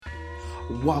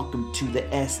Welcome to the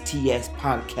STS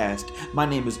podcast. My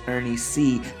name is Ernie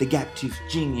C., the Gap Tooth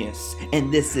Genius,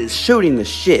 and this is Shooting the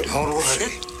Shit. All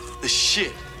right. The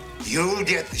shit. You'll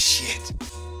get the shit.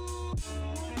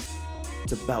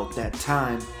 It's about that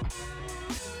time.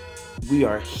 We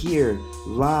are here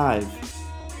live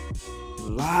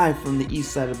from the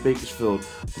east side of Bakersfield,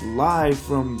 live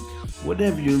from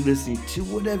whatever you're listening to,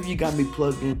 whatever you got me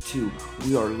plugged into.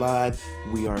 We are live,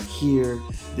 we are here.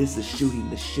 This is Shooting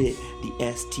the Shit, the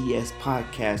STS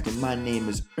podcast, and my name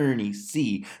is Ernie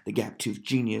C., the Gap Tooth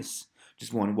Genius.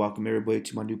 Just want to welcome everybody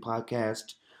to my new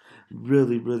podcast.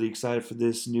 Really excited for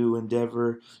this new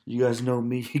endeavor. You guys know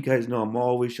me. You guys know I'm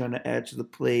always trying to add to the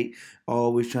plate,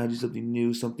 always trying to do something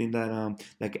new, something that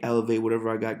can elevate whatever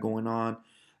I got going on.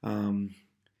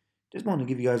 Just want to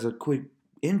give you guys a quick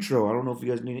intro. I don't know if you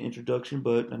guys need an introduction,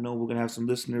 but I know we're going to have some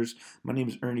listeners. My name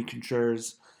is Ernie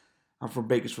Contreras. I'm from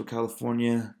Bakersfield,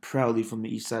 California, proudly from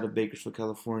the east side of Bakersfield,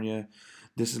 California.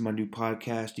 This is my new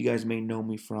podcast. You guys may know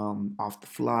me from Off the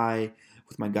Fly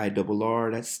with my guy Double R.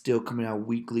 That's still coming out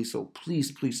weekly, so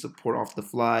please support Off the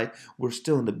Fly. We're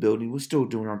still in the building. We're still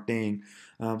doing our thing.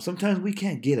 Sometimes we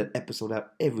can't get an episode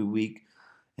out every week,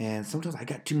 and sometimes I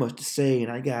got too much to say,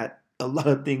 and I got a lot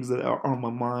of things that are on my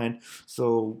mind.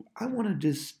 So I want to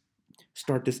just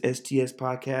start this STS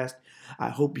podcast. I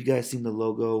hope you guys seen the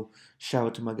logo. Shout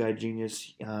out to my guy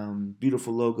Genius.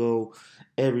 Beautiful logo.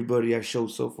 Everybody I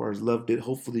showed so far has loved it.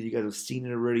 Hopefully you guys have seen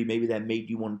it already. Maybe that made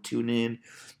you want to tune in.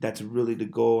 That's really the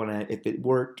goal. And if it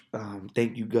worked,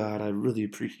 thank you, God. I really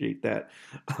appreciate that.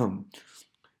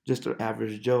 Just an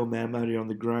average Joe, man. I'm out here on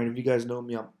the grind. If you guys know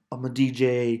me, I'm a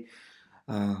DJ.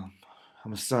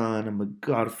 I'm a son. I'm a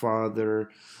godfather.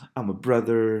 I'm a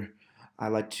brother. I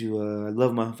like to. I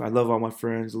love all my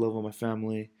friends. I love all my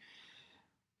family.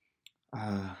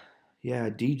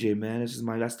 DJ, man.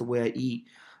 That's the way I eat.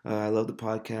 I love the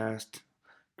podcast.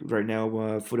 Right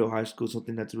now, Foothill High School is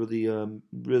something that's really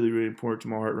important to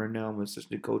my heart right now. I'm an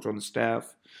assistant coach on the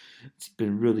staff. It's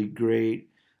been really great.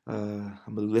 I'm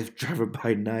a Lyft driver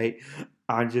by night.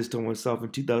 I just told myself in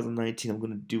 2019 I'm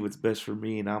going to do what's best for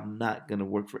me, and I'm not going to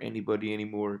work for anybody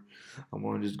anymore. I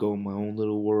want to just go in my own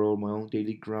little world, my own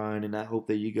daily grind, and I hope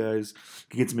that you guys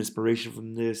can get some inspiration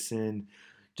from this and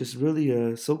just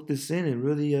really soak this in and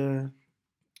really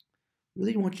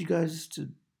want you guys to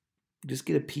just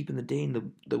get a peep in the day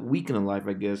and the week in the life,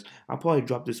 I guess. I'll probably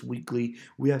drop this weekly.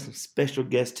 We have some special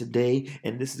guests today,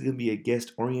 and this is going to be a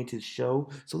guest-oriented show.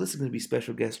 So this is going to be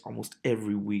special guests almost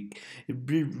every week. It'd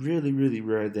be really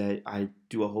rare that I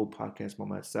do a whole podcast by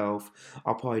myself.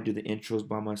 I'll probably do the intros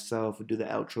by myself and do the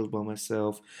outros by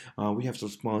myself. We have some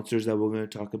sponsors that we're going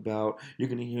to talk about. You're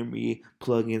going to hear me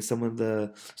plug in some of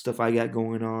the stuff I got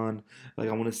going on. Like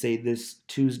I want to say this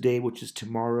Tuesday, which is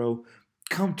tomorrow,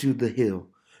 come to the Hill.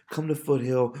 Come to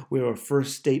Foothill. We're our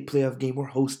first state playoff game. We're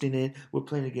hosting it. We're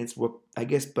playing against,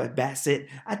 Bassett.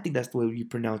 I think that's the way you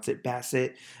pronounce it,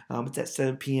 Bassett. It's at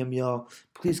 7 p.m., y'all.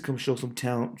 Please come show some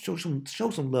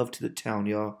love to the town,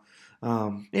 y'all.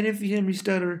 And if you hear me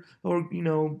stutter or,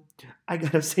 I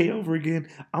got to say it over again,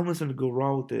 I'm just going to go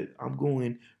raw with it. I'm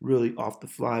going really off the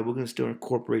fly. We're going to still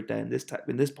incorporate that in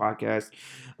this podcast.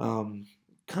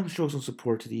 Come show some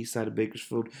support to the east side of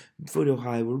Bakersfield. Foothill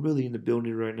High, we're really in the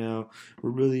building right now. We're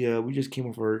really, we just came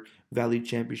off our Valley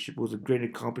Championship. It was a great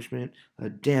accomplishment, a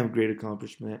damn great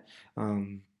accomplishment.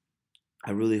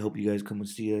 I really hope you guys come and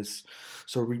see us.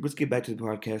 So let's get back to the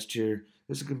podcast here.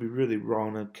 This is going to be really raw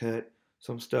and uncut.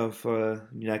 Some stuff you're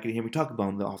not going to hear me talk about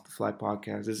on the Off the Fly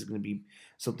podcast. This is going to be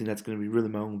something that's going to be really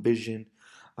my own vision.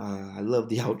 I love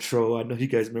the outro. I know you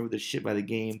guys remember the shit by the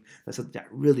game. That's something I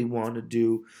really want to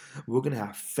do. We're going to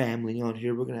have family on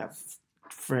here. We're going to have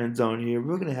friends on here.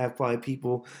 We're going to have probably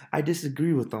people I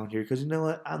disagree with on here. Because you know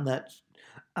what? I'm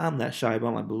not shy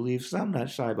about my beliefs. I'm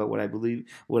not shy about what I believe,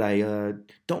 what I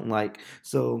don't like.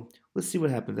 So let's see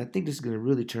what happens. I think this is going to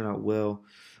really turn out well.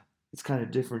 It's kind of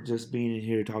different just being in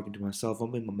here talking to myself.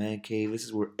 I'm in my man cave. This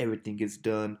is where everything gets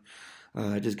done.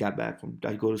 I just got back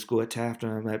I go to school at Taft,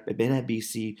 and I've been at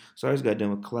BC, so I just got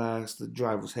done with class. The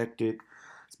drive was hectic.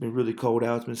 It's been really cold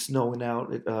out. It's been snowing out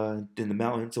in the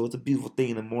mountains, so it's a beautiful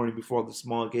thing in the morning before all the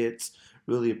smog hits.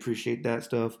 Really appreciate that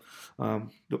stuff.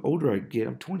 The older I get,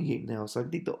 I'm 28 now, so I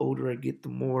think the older I get, the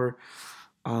more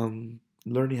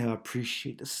learning how to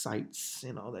appreciate the sights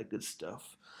and all that good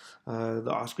stuff.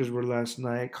 The Oscars were last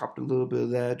night. Copped a little bit of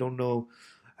that. Don't know.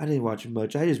 I didn't watch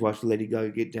much. I just watched Lady Gaga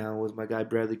Get Down with my guy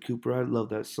Bradley Cooper. I love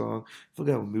that song. I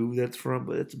forgot what movie that's from,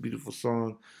 but it's a beautiful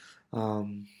song.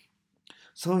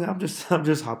 So I'm just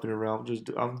hopping around.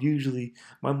 I'm usually,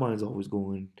 my mind's always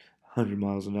going 100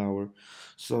 miles an hour.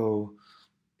 So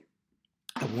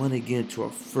I want to get into our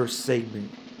first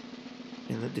segment.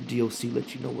 and let the DOC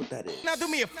let you know what that is. Now do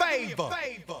me a favor.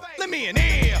 Let me an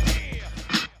ear.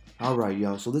 Alright,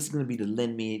 y'all, so this is going to be the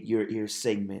Lend Me Your Ear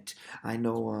segment. I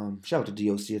know, shout out to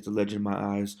DOC, it's a legend in my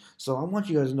eyes. So I want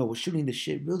you guys to know what shooting the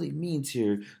shit really means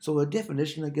here. So a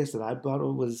definition, I guess, that I brought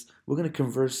up was we're going to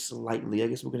converse lightly. I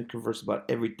guess we're going to converse about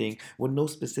everything with no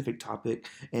specific topic.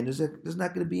 And there's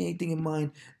not going to be anything in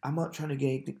mind. I'm not trying to get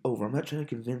anything over. I'm not trying to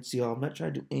convince y'all. I'm not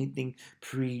trying to do anything,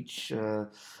 preach,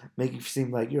 make you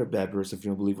seem like you're a bad person if you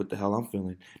don't believe what the hell I'm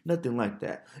feeling. Nothing like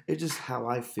that. It's just how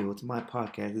I feel. It's my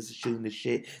podcast. This is shooting the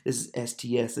shit. This is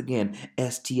STS. Again,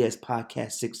 STS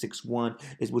Podcast 661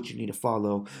 is what you need to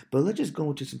follow. But let's just go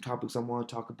into some topics I want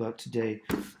to talk about today.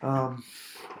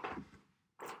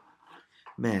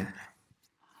 Man,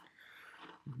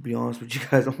 to be honest with you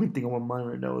guys, the only thing on my mind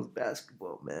right now is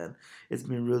basketball, man. It's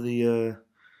been really a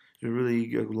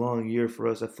long year for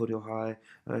us at Foothill High.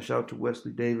 Shout out to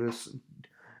Wesley Davis.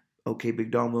 Okay,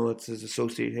 Big Domo, that's his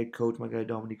associate head coach, my guy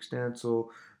Dominique Stansel,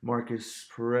 Marcus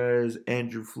Perez,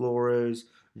 Andrew Flores,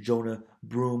 Jonah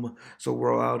Broom. So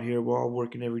we're all out here. We're all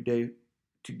working every day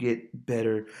to get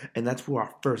better. And that's what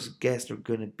our first guests are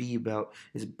going to be about,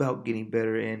 is about getting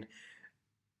better. And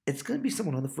it's going to be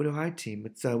someone on the Foothill High team.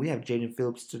 We have Jaden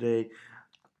Phillips today,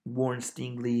 Warren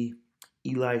Stingley,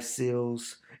 Eli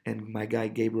Sills, and my guy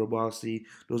Gabriel Bossi.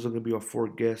 Those are going to be our 4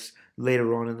 guests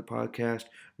later on in the podcast.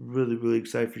 Really, really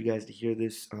excited for you guys to hear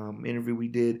this interview we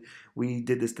did. We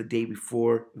did this the day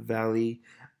before Valley.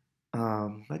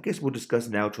 I guess we'll discuss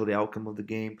now till the outcome of the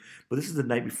game. But this is the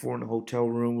night before in the hotel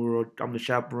room. I'm the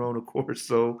chaperone, of course,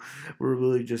 so we're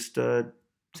really just said,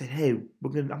 hey,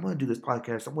 I'm gonna do this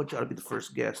podcast. I want y'all to be the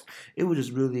first guest. It was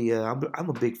just really, I'm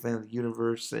a big fan of the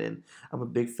universe, and I'm a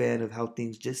big fan of how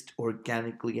things just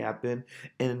organically happen.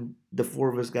 And the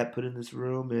 4 of us got put in this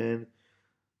room, and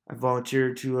I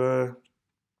volunteered to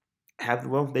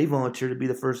they volunteered to be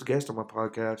the first guest on my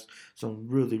podcast. So I'm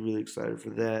really, really excited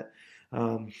for that.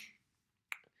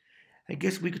 I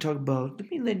guess we could talk about,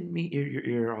 let me your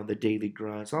ear on the daily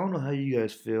grind. So I don't know how you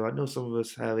guys feel. I know some of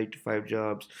us have 8 to 5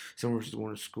 jobs. Some of us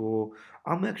going to school.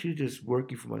 I'm actually just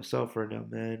working for myself right now,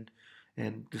 man.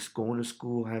 And just going to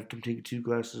school. I'm taking 2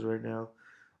 classes right now.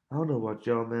 I don't know about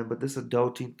y'all, man, but this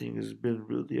adulting thing has been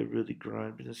really a really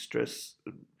grind. Been a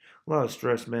lot of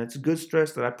stress, man. It's a good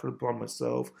stress that I put upon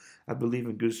myself. I believe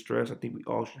in good stress. I think we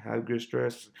all should have good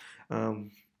stress. I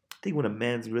think when a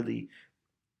man's really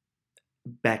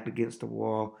backed against the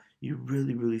wall, you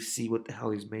really, really see what the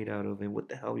hell he's made out of and what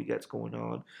the hell he got going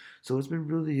on. So it's been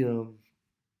really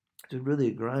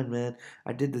a grind, man.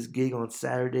 I did this gig on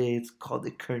Saturday. It's called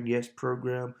the Kern Yes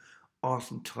program.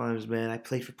 Awesome times, man. I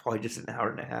played for probably just an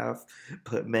hour and a half,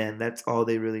 but man, that's all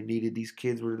they really needed. These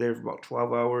kids were there for about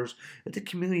 12 hours. It's a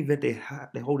community event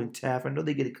they hold in Taft. I know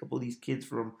they get a couple of these kids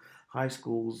from high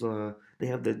schools. They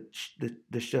have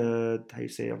how you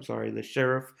say? I'm sorry, the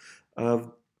sheriff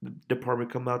of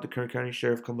department come out, the Kern County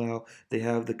Sheriff come out, they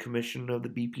have the commissioner of the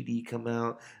BPD come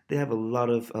out. They have a lot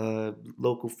of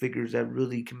local figures that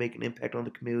really can make an impact on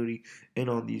the community and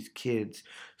on these kids.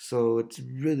 So it's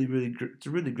it's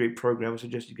a really great program. I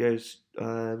suggest you guys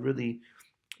really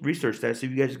research that. So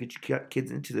you guys get your kids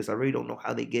into this. I really don't know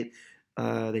how they get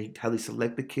how they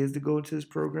select the kids to go into this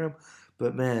program,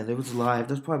 but man, it was live.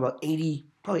 There's probably 80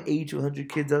 to 100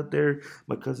 kids out there.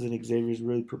 My cousin Xavier's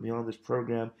really put me on this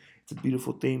program. It's a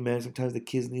beautiful thing, man. Sometimes the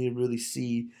kids need to really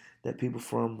see that people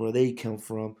from where they come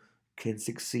from can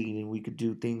succeed, and we could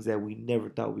do things that we never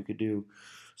thought we could do.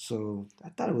 So I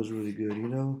thought it was really good, you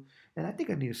know. And I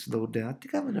think I need to slow down. I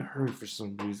think I'm in a hurry for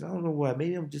some reason. I don't know why.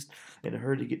 Maybe I'm just in a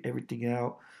hurry to get everything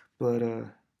out. But I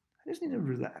just need to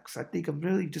relax. I think I'm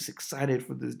really just excited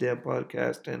for this damn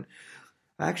podcast, and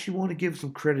I actually want to give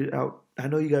some credit out. I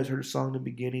know you guys heard a song in the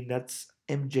beginning. That's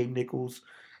MJ Nichols.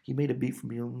 He made a beat for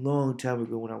me a long time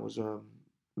ago when I was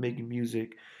making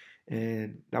music,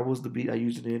 and that was the beat I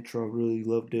used in the intro. I really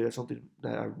loved it. That's something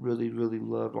that I really, really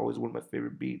loved. Always one of my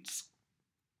favorite beats.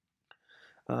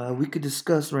 We could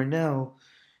discuss right now.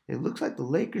 It looks like the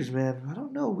Lakers, man. I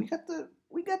don't know.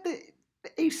 The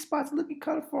 8 spots looking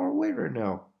kind of far away right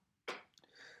now.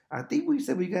 I think we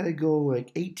said we got to go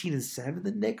like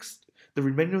 18-7 the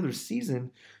remainder of the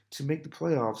season to make the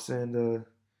playoffs. And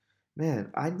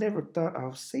man, I never thought I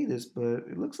would say this, but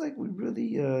it looks like we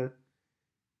really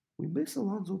we miss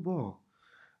Alonzo Ball.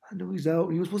 I know he's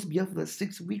out. He was supposed to be out for that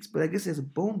 6 weeks, but I guess he has a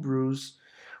bone bruise.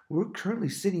 We're currently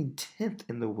sitting 10th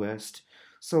in the West.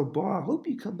 So Ball, I hope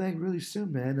you come back really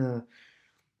soon, man.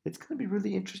 It's going to be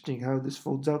really interesting how this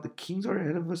folds out. The Kings are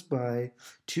ahead of us by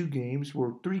 2 games.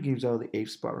 We're 3 games out of the 8th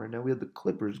spot right now. We have the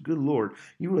Clippers. Good Lord.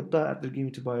 You would have thought after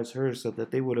giving Tobias Harris up that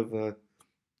they would have,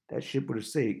 that ship would have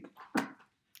sank.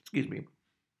 Excuse me.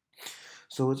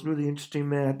 So it's really interesting,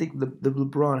 man. I think the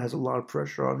LeBron has a lot of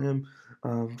pressure on him,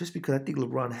 just because I think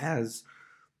LeBron has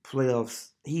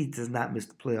playoffs. He does not miss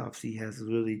the playoffs.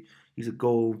 He's a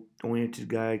goal oriented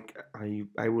guy.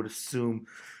 I would assume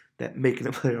that making the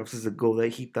playoffs is a goal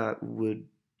that he thought would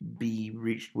be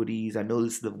reached with ease. I know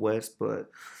this is the West, but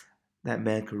that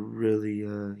man could really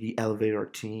he elevated our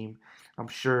team. I'm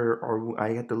sure, or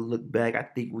I have to look back. I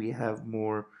think we have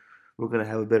more. We're gonna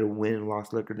have a better win and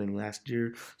loss record than last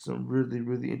year. So I'm really,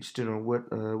 really interested on what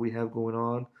we have going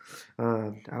on.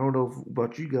 I don't know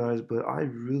about you guys, but I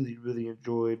really, really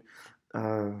enjoyed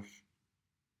uh,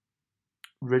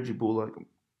 Reggie Bullock.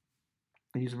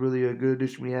 He's really a good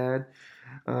addition we had.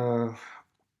 Uh,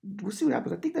 we'll see what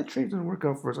happens. I think that trade's gonna work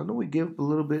out for us. I know we gave up a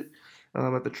little bit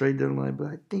at the trade deadline, but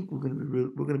I think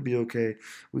we're gonna be okay.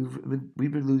 We've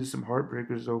been losing some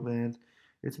heartbreakers though, man.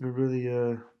 It's been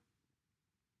really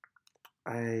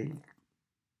I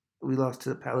we lost to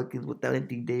the Pelicans without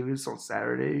Anthony Davis on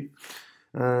Saturday.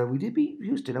 We did beat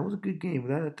Houston. That was a good game.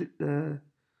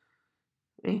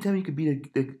 Anytime you could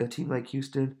beat a team like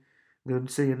Houston, they're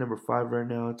sitting at number 5 right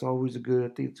now. It's always a good. I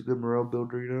think it's a good morale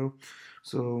builder, you know.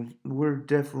 So we're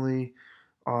definitely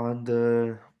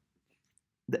on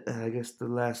I guess the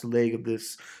last leg of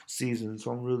this season.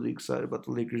 So I'm really excited about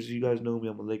the Lakers. You guys know me.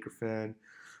 I'm a Laker fan.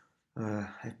 Uh,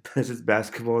 since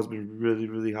basketball has been really,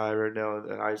 really high right now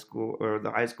at high school, or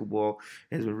the high school ball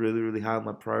has been really, really high on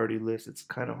my priority list. It's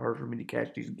kind of hard for me to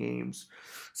catch these games.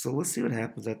 So let's see what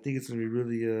happens. I think it's going to be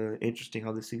really interesting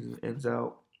how the season ends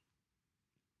out.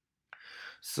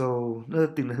 So another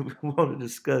thing that we want to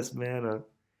discuss, man,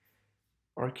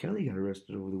 R. Kelly got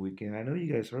arrested over the weekend. I know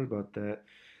you guys heard about that.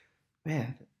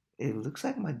 Man, it looks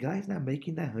like my guy's not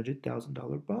making that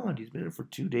 $100,000 bond. He's been in for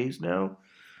 2 days now.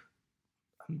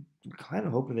 I'm kind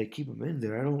of hoping they keep him in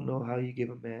there. I don't know how you give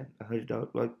a man $100.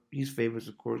 Like, he's famous,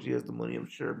 of course. He has the money, I'm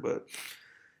sure, but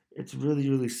it's really,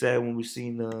 really sad when we've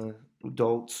seen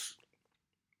adults,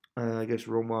 I guess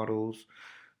role models,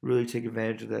 really take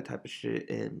advantage of that type of shit,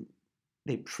 and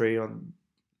they prey on,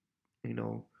 you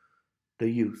know, the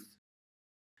youth.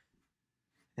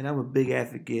 And I'm a big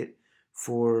advocate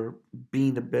for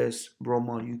being the best role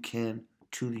model you can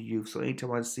to the youth. So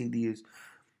anytime I see these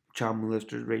child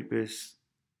molesters, rapists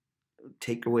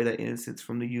take away that innocence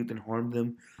from the youth and harm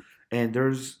them, and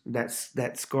there's that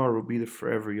scar will be there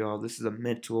forever, y'all. This is a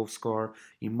mental scar,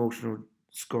 emotional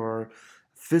scar,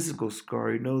 physical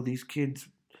scar. You know, these kids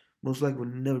most likely will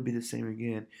never be the same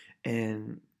again,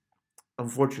 and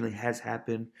unfortunately has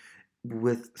happened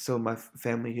with some of my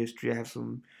family history. I have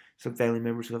some family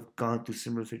members who have gone through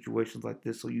similar situations like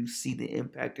this, so you see the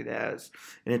impact it has,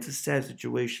 and it's a sad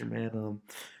situation, man.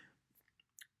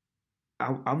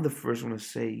 I'm the first one to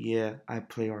say, yeah, I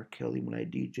play R. Kelly when I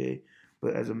DJ,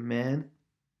 but as a man,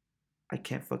 I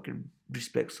can't fucking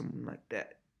respect someone like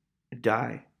that.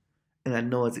 Die. And I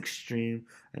know it's extreme.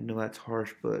 I know that's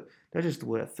harsh, but that's just the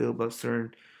way I feel about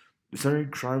certain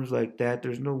crimes like that.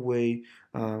 There's no way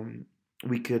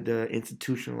we could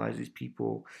institutionalize these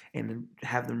people and then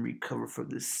have them recover from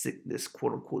this sickness,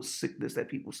 quote unquote sickness that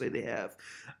people say they have.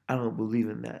 I don't believe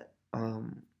in that.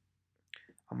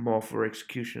 I'm all for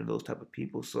execution of those type of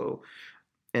people. So,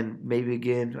 and maybe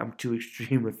again, I'm too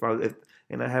extreme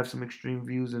and I have some extreme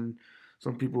views, and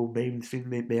some people may think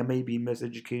I may be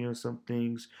miseducating on some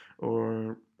things,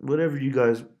 or whatever you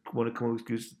guys want to come up with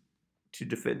excuse to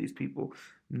defend these people.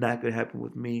 Not gonna happen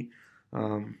with me.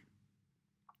 Um,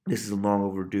 this is long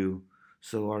overdue.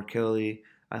 So R. Kelly,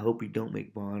 I hope you don't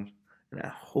make bond, and I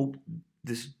hope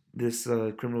this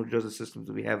criminal justice system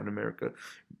that we have in America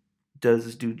does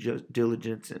his due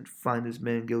diligence and find this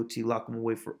man guilty, lock him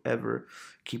away forever,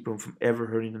 keep him from ever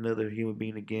hurting another human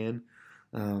being again.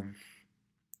 Um,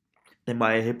 am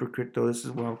I a hypocrite though? This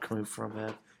is where I'm coming from,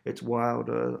 man. It's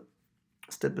wild.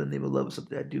 Step in the Name of Love is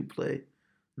something I do play.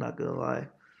 Not gonna lie.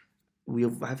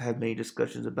 I've had many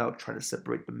discussions about trying to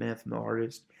separate the man from the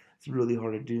artist. It's really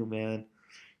hard to do, man.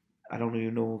 I don't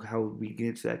even know how we get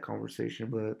into that conversation,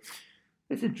 but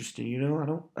it's interesting, you know. I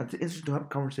don't. It's interesting to have a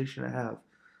conversation to have.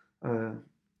 Uh,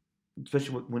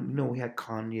 Especially when we had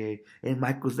Kanye and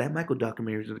Michael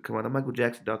documentary is gonna come out. The Michael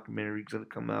Jackson documentary is gonna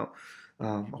come out.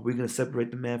 Are we gonna separate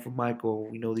the man from Michael?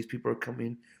 We know these people are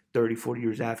coming 30, 40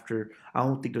 years after. I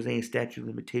don't think there's any statute of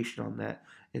limitation on that.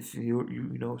 If you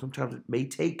know, sometimes it may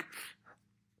take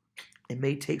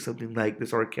something like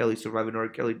this R. Kelly surviving R.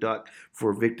 Kelly doc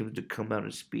for victims to come out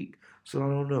and speak. So I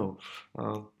don't know.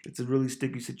 It's a really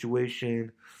sticky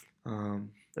situation.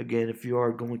 Again, if you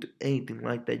are going through anything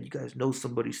like that, you guys know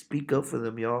somebody. Speak up for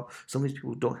them, y'all. Some of these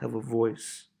people don't have a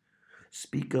voice.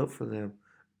 Speak up for them.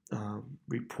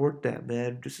 Report that,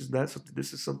 man. This is not something.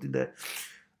 This is something that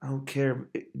I don't care.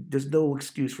 There's no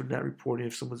excuse for not reporting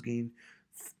if someone's getting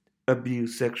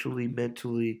abused sexually,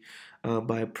 mentally,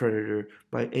 by a predator,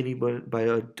 by anybody, by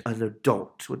an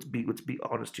adult. Let's be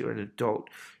honest here, an adult.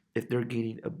 If they're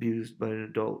getting abused by an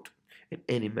adult in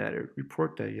any matter,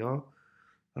 report that, y'all.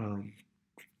 Um,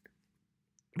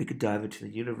 we could dive into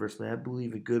the universe, man. I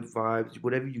believe in good vibes.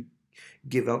 Whatever you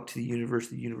give out to the universe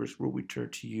will return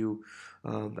to you.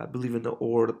 I believe in the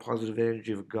aura, the positive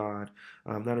energy of God.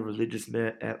 I'm not a religious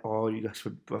man at all. You guys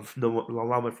would know, a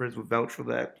lot of my friends would vouch for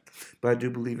that. But I do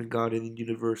believe in God and the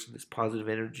universe and this positive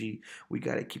energy. We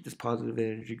got to keep this positive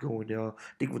energy going, y'all. I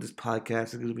think with this podcast,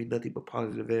 it's going to be nothing but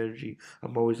positive energy.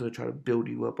 I'm always going to try to build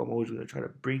you up. I'm always going to try to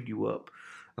bring you up.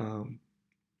 Um,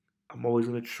 I'm always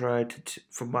going to try to,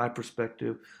 from my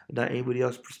perspective, not anybody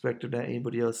else's perspective, not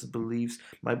anybody else's beliefs.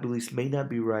 My beliefs may not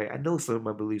be right. I know some of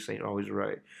my beliefs ain't always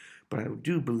right, but I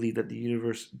do believe that the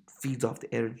universe feeds off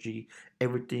the energy.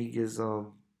 Everything is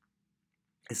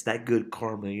it's that good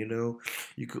karma, you know.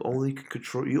 You only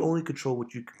control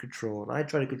what you can control, and I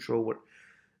try to control what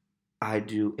I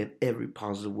do in every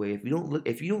positive way. If you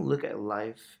don't look at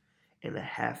life in a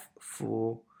half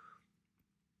full,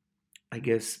 I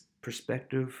guess,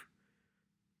 perspective,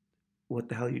 what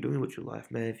the hell are you doing with your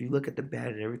life, man? If you look at the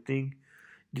bad and everything,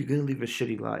 you're gonna live a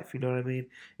shitty life. You know what I mean?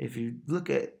 If you look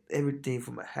at everything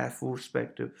from a half full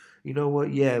perspective, you know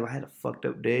what? Yeah, I had a fucked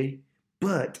up day,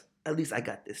 but at least I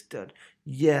got this done.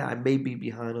 Yeah, I may be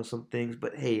behind on some things,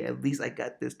 but hey, at least I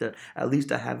got this done. At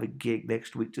least I have a gig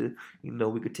next week to,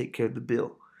 we could take care of the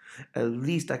bill. At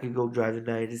least I can go drive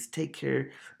tonight and just take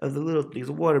care of the little things.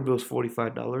 The water bill's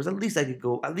 $45. At least I could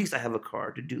go. At least I have a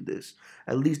car to do this.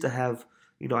 At least I have.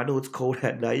 I know it's cold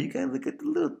at night. You gotta look at the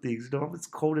little things. If it's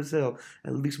cold as hell,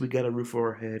 at least we got a roof over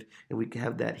our head and we can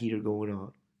have that heater going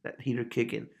on, that heater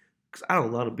kicking. Because I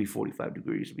don't want to be 45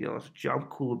 degrees, to be honest with you. I'm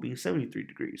cool with being 73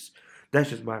 degrees. That's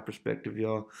just my perspective,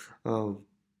 y'all.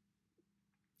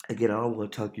 Again, I don't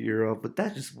want to talk your ear off, but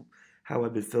that's just how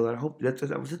I've been feeling. I hope that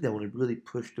was something I want to really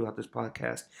push throughout this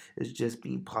podcast is just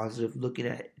being positive, looking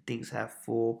at things half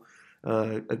full.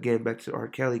 Again, back to the R.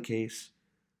 Kelly case.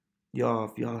 Y'all,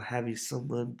 if y'all having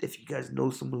someone, if you guys know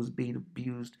someone who's being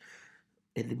abused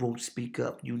and they won't speak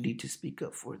up, you need to speak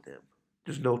up for them.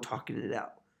 There's no talking it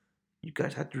out. You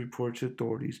guys have to report to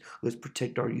authorities. Let's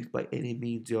protect our youth by any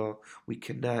means, y'all. We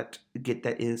cannot get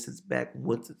that innocence back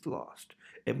once it's lost,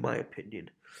 in my opinion.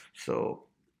 So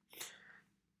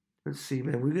let's see,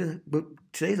 man. But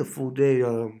today's a full day.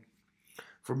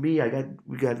 For me,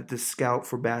 we got this scout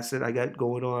for Bassett. I got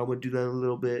going on. I'm gonna do that in a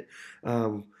little bit.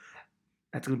 Um,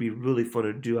 that's gonna be really fun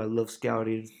to do. I love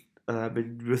scouting. I've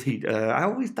been really. I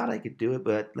always thought I could do it,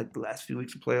 but like the last few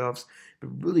weeks of playoffs,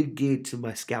 been really getting to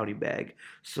my scouting bag.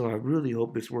 So I really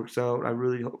hope this works out. I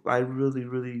really hope. I really,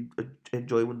 really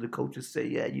enjoy when the coaches say,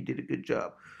 "Yeah, you did a good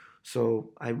job."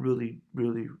 So I really,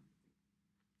 really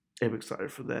am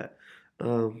excited for that.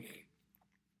 Um,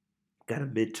 got a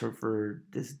midterm for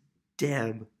this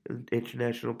damn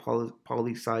international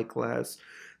poli sci class.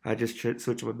 I just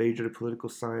switched my major to political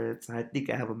science. I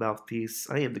think I have a mouthpiece.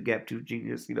 I am the Gap Tooth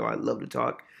genius. I love to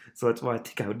talk. So that's why I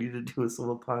think I would need to do a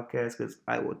solo podcast because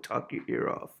I will talk your ear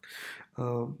off.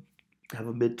 Um, I have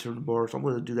a midterm tomorrow, so I'm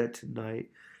going to do that tonight.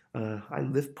 I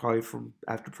lift probably from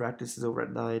after practice is over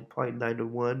at 9, probably 9 to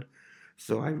 1.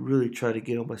 So I really try to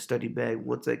get on my study bag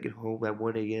once I get home at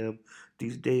 1 a.m.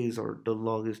 These days are the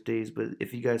longest days, but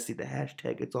if you guys see the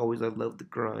hashtag, it's always I love the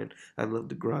grind. I love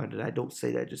the grind, and I don't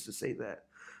say that just to say that.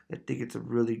 I think it's a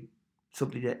really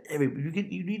something that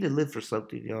you need to live for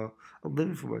something, y'all. I'm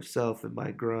living for myself and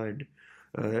my grind.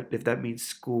 If that means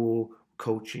school,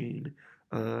 coaching,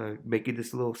 making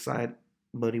this little side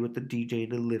money with the DJ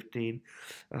and the lifting,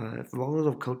 as long as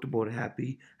I'm comfortable and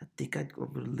happy, I think I'm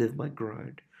gonna live my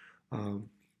grind. Um,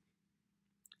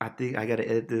 I think I got to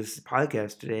edit this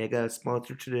podcast today. I got a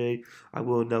sponsor today. I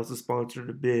will announce the sponsor in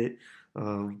a bit.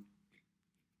 Um,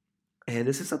 and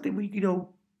this is something we got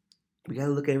to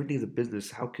look at everything as a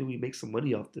business. How can we make some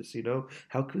money off this?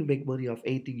 How can we make money off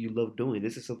anything you love doing?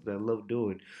 This is something I love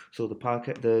doing. So the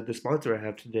podcast, the sponsor I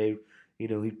have today,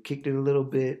 he kicked in a little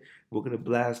bit. We're gonna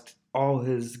blast all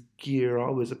his gear,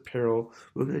 all his apparel.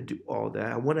 We're gonna do all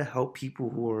that. I want to help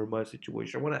people who are in my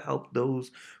situation. I want to help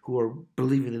those who are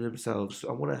believing in themselves.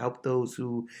 I want to help those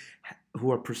who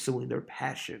are pursuing their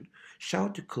passion. Shout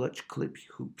out to Clutch Clip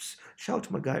Hoops. Shout out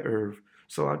to my guy Irv.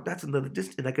 So that's another.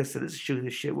 And like I said, this is shooting the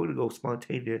shit. We're gonna go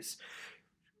spontaneous.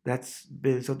 That's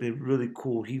been something really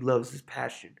cool. He loves his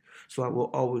passion, so I will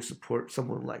always support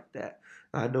someone like that.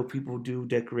 I know people do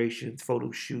decorations,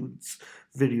 photo shoots,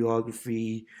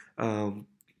 videography,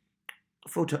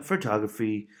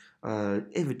 photography.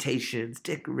 invitations,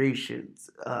 decorations.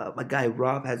 My guy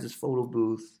Rob has his photo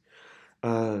booth.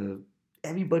 Uh,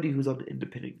 Everybody who's on the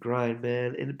independent grind,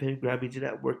 man. Independent grind means you're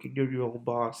not working, you're your own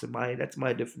boss. And that's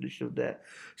my definition of that.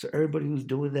 So everybody who's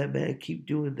doing that, man, keep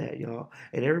doing that, y'all.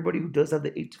 And everybody who does have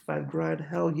the 8 to 5 grind,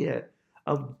 hell yeah,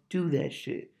 do that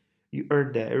shit. You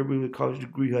earned that. Everybody with a college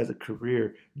degree who has a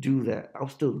career, do that. I'm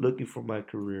still looking for my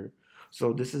career.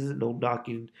 So this isn't no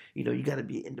knocking. You got to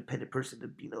be an independent person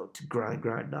to grind.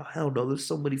 No, hell no. There's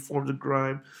so many forms of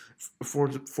grind,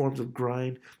 forms of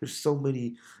grind. There's so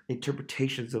many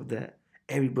interpretations of that.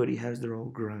 Everybody has their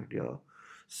own grind, y'all.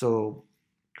 So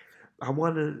we're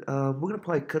gonna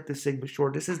probably cut this segment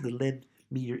short. This is the lend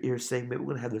me your ear segment.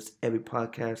 We're gonna have this every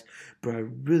podcast, but I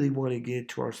really want to get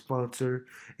into our sponsor.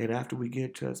 And after we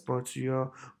get to that sponsor,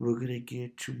 y'all, we're gonna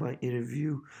get to my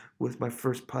interview with my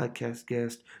first podcast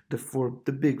guest,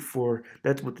 the Big Four.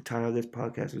 That's what the title of this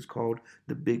podcast is called,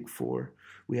 the Big Four.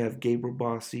 We have Gabriel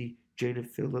Bossi, Jaden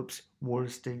Phillips, Warren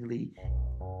Stingley,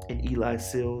 and Eli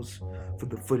Sills from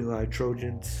the Foothill High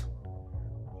Trojans.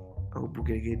 I hope we're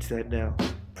gonna get into that now.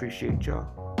 Appreciate y'all.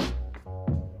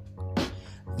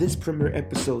 This premiere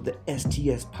episode of the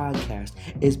STS podcast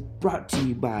is brought to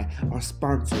you by our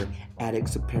sponsor,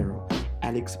 Addicts Apparel.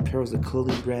 Addicts Apparel is a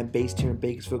clothing brand based here in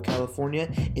Bakersfield, California.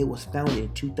 It was founded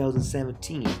in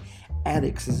 2017.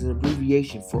 Addicts is an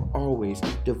abbreviation for always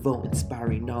devote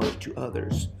inspiring knowledge to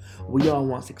others. We all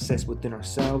want success within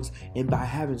ourselves, and by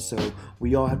having so,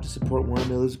 we all have to support one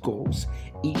another's goals.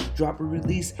 Each drop or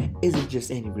release isn't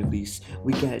just any release.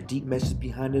 We got a deep message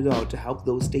behind it all to help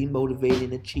those stay motivated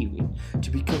and achieving. To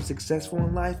become successful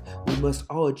in life, we must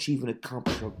all achieve and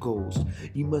accomplish our goals.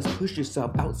 You must push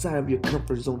yourself outside of your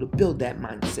comfort zone to build that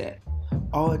mindset.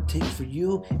 All it takes for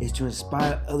you is to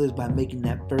inspire others by making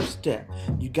that first step.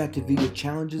 You got to view your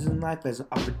challenges in life as an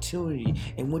opportunity,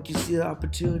 and once you see the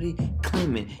opportunity,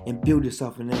 claim it and build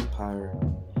yourself an empire.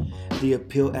 The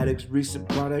Appeal Addicts' recent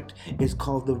product is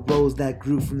called The Rose That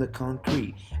Grew from the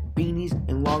Concrete. Beanies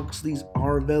and long sleeves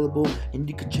are available, and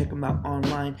you can check them out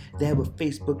online. They have a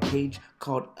Facebook page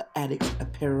called Addicts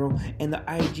Apparel, and the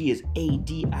IG is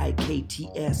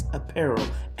ADIKTS Apparel,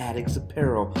 Addicts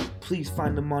Apparel. Please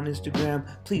find them on Instagram.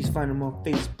 Please find them on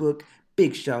Facebook.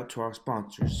 Big shout out to our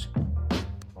sponsors.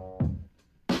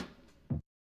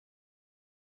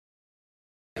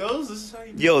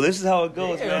 This is how it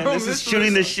goes, man. This is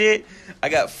shooting the shit. I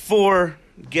got 4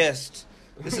 guests.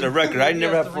 This is a record. I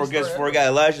never have 4 guests before. I got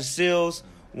Elijah Sills,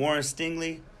 Warren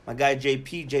Stingley, my guy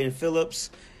JP, Jaden Phillips,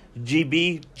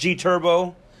 GB, G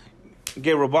Turbo,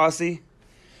 Gabriel Bossi.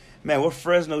 Man, we're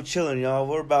Fresno chilling, y'all.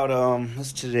 We're about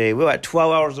what's today? We're about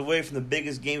 12 hours away from the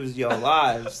biggest game of y'all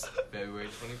lives. February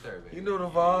 23rd, baby. You know the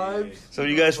vibes. So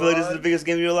you guys feel like this is the biggest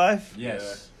game of your life?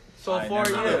 Yes. So far,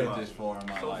 yeah. This far in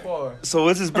my So life. far. So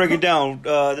let's just break it down.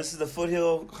 This is the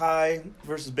Foothill High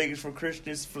versus Bakersfield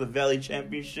Christians for the Valley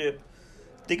Championship.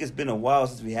 I think it's been a while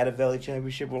since we had a Valley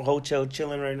Championship. We're hotel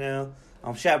chilling right now.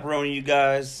 I'm chaperoning you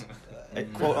guys.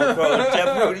 Quote unquote,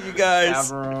 chaperoning you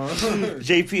guys.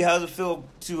 JP, how's it feel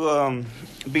to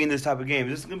be in this type of game?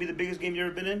 Is this going to be the biggest game you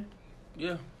ever been in?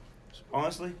 Yeah.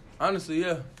 Honestly? Honestly,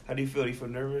 yeah. How do you feel? Do you feel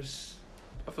nervous?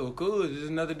 I feel cool. It's just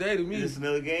another day to me. Is this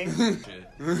another game?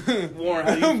 Warren,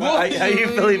 how you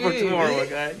feeling for tomorrow, my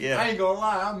guy? Yeah. I ain't gonna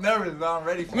lie, I'm nervous, but I'm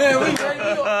ready for Man, we it. ready. We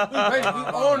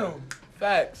on them.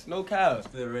 Facts. No cap.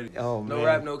 Still ready. Oh, No man.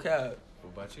 rap, no cap.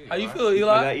 What about you? How you Eli? feel, You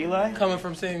Eli? got Eli? Coming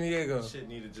from San Diego. Shit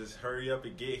need to just hurry up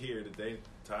and get here today.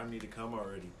 Time need to come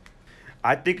already.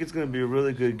 I think it's going to be a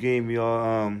really good game,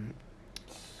 y'all.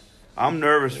 I'm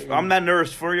nervous. I'm not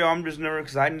nervous for y'all. I'm just nervous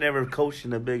because I never coached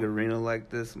in a big arena like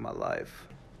this in my life.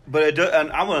 But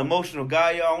and I'm an emotional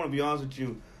guy, y'all. I want to be honest with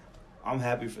you. I'm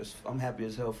happy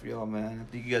as hell for y'all, man.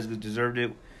 I think you guys deserved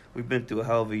it. We've been through a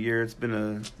hell of a year. It's been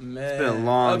a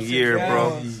long ups and year,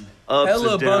 bro. downs. Ups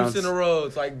Hella and downs. bumps in the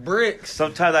roads, like bricks.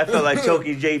 Sometimes I feel like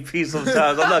choking JP.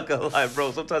 Sometimes I'm not gonna lie,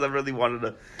 bro. Sometimes I really wanted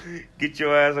to get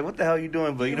your ass like, what the hell are you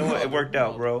doing? But you know what? It worked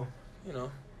out, bro. You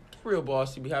know, real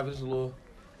boss. You be having this little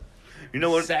You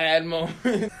know what? sad moment.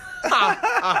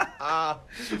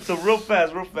 So real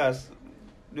fast.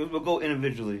 We'll go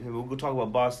individually. We'll go talk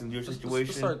about Boston, your Let's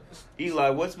situation. start. Eli,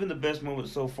 what's been the best moment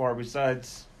so far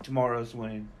besides tomorrow's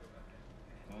winning?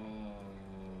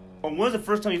 Or when's the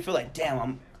first time you feel like,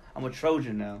 damn, I'm a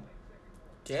Trojan now?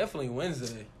 Definitely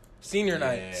Wednesday. Senior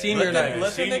night. Yeah. Senior night.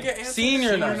 Let that nigga answer.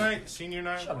 Senior night. Senior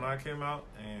night, when I came out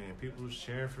and people was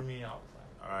cheering for me, I was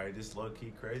like, all right, this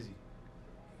low-key crazy.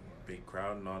 Big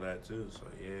crowd and all that, too. So,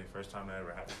 yeah, first time that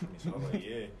ever happened to me. So, I was like,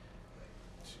 yeah,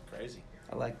 it's crazy.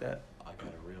 I like that. I got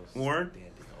a real Warren?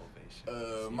 standing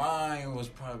ovation. Mine was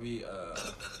probably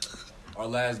our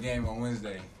last game on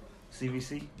Wednesday.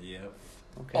 CVC? Yep.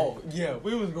 Okay. Oh yeah,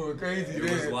 we was going crazy It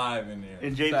was there. live in there.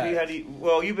 And JP, Facts. how do you?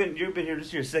 Well, you've been here. This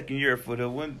is your second year at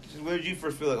Foothill. When did you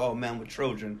first feel like, oh man, with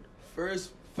Trojan?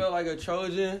 First felt like a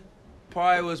Trojan.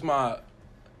 Probably was my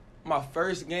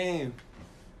first game.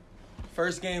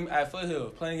 First game at Foothill,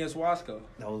 playing against Wasco.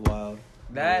 That was wild.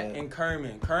 That Yeah. and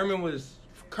Kerman. Kerman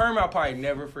I'll probably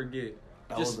never forget.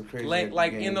 That Just was a crazy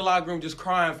like game. in the locker room, just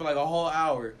crying for like a whole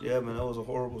hour. Yeah, man, that was a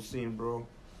horrible scene, bro.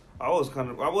 I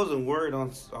wasn't worried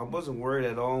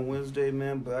at all on Wednesday,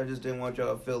 man, but I just didn't want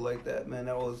y'all to feel like that, man.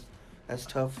 That's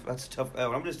tough. That's a tough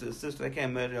hour. I'm just an assistant. I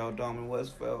can't imagine how Dom and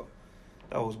West felt.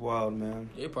 That was wild, man.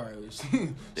 They probably was.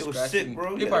 They was sick,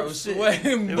 bro. They Yeah, probably was sick.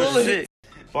 sweating They was bullets. sick.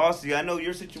 Bossy, I know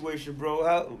your situation,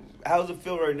 bro. How's it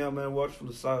feel right now, man? Watch from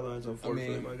the sidelines,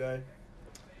 unfortunately, my guy.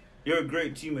 You're a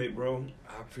great teammate, bro.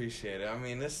 I appreciate it. I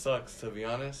mean, this sucks, to be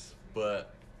honest, but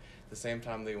at the same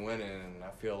time they winning, and I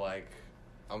feel like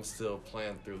I'm still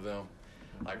playing through them.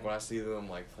 Like, when I see them,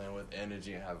 like, playing with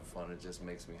energy and having fun, it just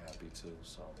makes me happy, too.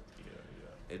 So,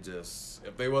 it just,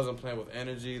 if they wasn't playing with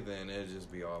energy, then it'd just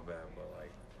be all bad.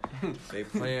 But, like, they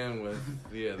playing with,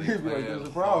 they Like, there's playing a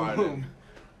hard problem. and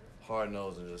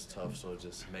hard-nosed and just tough, so it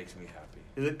just makes me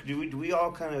happy. Do we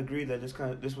all kind of agree that this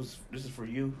is for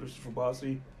you, this is for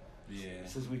Bossy? Yeah.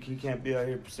 Since he can't be out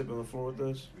here sipping on the floor with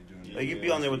us. We doing Like, you be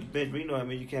on there with the bench, but you know what I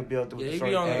mean? You can't be out there with Yeah, the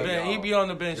he be on the starting bench. five. He be on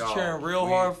the bench Y'all, cheering real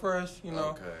we- hard for us. You know,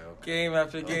 Okay. game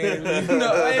after game. Hey, what you mean?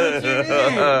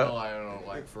 No, I don't know,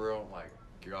 like, for real, like,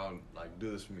 y'all, like,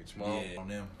 do this for me tomorrow. Yeah, on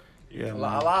them. Yeah, A man.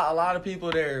 lot of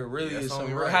people there really Yeah, is it's some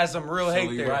only right. has some real hate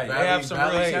only there. right. They have some real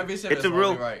hate. It's a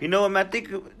real, you know what, man? I think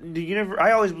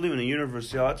I always believe in the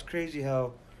universe, y'all. It's crazy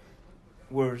how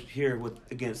we're here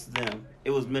against them. It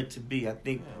was meant to be. I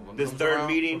think this third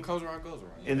meeting, What goes around, goes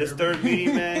around. in this third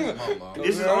meeting, man, Come on,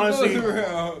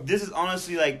 this is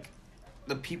honestly like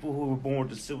the people who were born with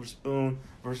the silver spoon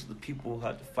versus the people who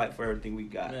had to fight for everything we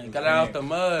got. Man, got out the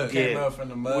mud. Yeah. Came up from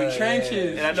the mud. We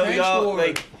trenches. And I know Trench y'all war.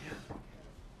 like.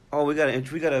 Oh, we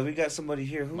got somebody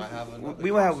here. Might have another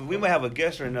We might have a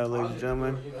guest right now, ladies and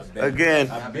gentlemen.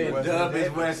 Again, I've been dubbed as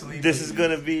Wesley. this is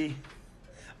gonna be.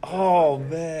 Oh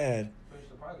man,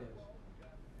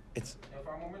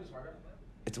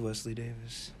 it's Wesley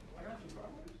Davis.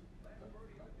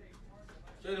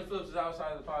 Jaden Phillips is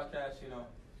outside of the podcast, you know.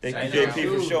 Thank Shout you, out.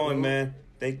 JP, for showing, man.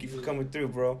 Thank you for coming through,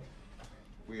 bro.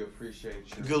 We appreciate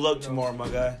you. Good luck tomorrow, my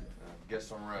guy. Get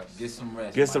some rest. Get some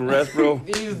rest. Get some rest, bro.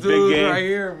 These Big dudes game. right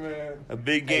here, man. A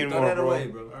big Hey, game throw tomorrow, that bro. away,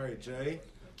 bro. All right, Jay.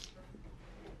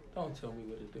 Don't tell me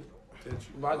what to do.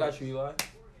 But I got you, Eli.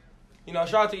 You know,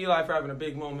 shout out to Eli for having a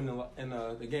big moment in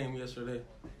the game yesterday.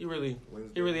 He really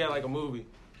had like a movie.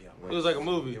 Yeah, It was like a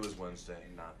movie. It was Wednesday,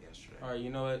 not yesterday. All right,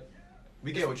 you know what?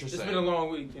 We get what you're It's saying. been a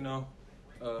long week, you know.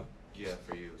 Yeah,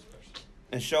 for you especially.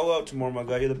 And show up tomorrow, my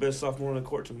guy. You're the best sophomore on the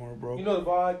court tomorrow, bro. You know the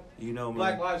vibe. You know, man.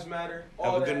 Black Lives Matter.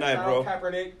 All Have a that. good night, Shout bro. out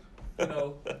Kaepernick. You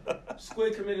know,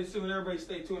 Squid committed soon. Everybody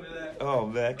stay tuned to that. Oh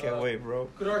man, I can't wait, bro.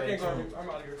 Good art can't go. I'm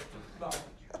out of here. Bye.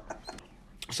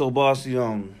 So, bossy,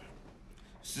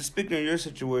 just speaking of your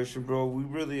situation, bro, we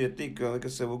really, I think, like I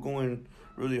said, we're going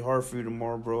really hard for you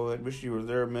tomorrow, bro. I wish you were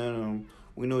there, man.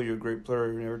 We know you're a great player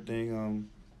and everything.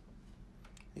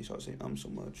 He's always saying so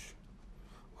much.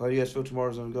 How do you guys feel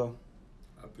tomorrow's gonna go?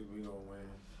 I think we're going to win.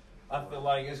 I feel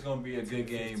like it's gonna be a good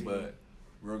game, but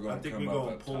we're gonna. I think come we're up going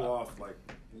to up pull top. off like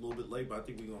a little bit late, but I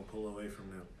think we're going to pull away from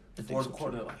them. I think Fourth so,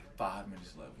 quarter, too. like 5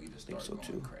 minutes left. We just think start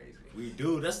so, going too. crazy. We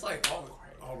do. That's like,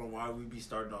 I don't know why we be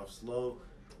starting off slow,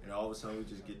 and all of a sudden we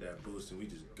just get that boost and we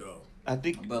just go. I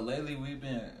think But lately we've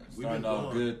been We've starting been off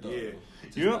going, good though. yeah.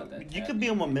 Just you not that could be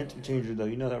a momentum changer, though.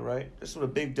 You know that, right? Just with a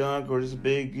big dunk or just a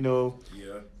big,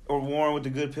 Yeah. or Warren with a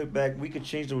good put back, we could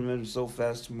change the momentum so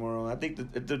fast tomorrow. I think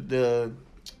the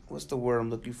what's the word I'm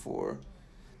looking for?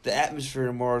 The atmosphere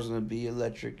tomorrow is gonna be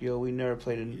electric, yo. We never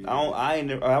played in. I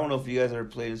don't know if you guys ever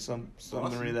played in something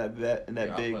really that Yeah,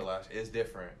 big. I played last. It's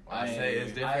different. When I I say ain't-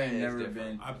 it's different. I ain't it's never different.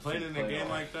 been. I played in a game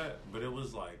like that, but it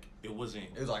was like, it wasn't.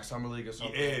 It was like summer league or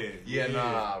something.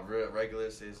 Yeah. Regular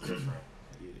is different.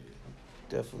 Yeah.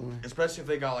 Definitely. Especially if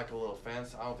they got like a little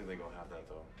fence. I don't think they're gonna have that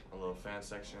though. A little fan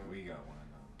section. We got one.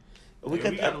 We Yeah,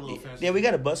 got, we got a little fancy. yeah, we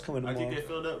got a bus coming I tomorrow. think they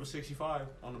filled up with 65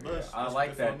 on the bus. I That's like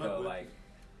what they that filled up though. with. Like,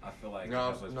 I feel like No,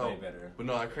 that's what's no. way better. But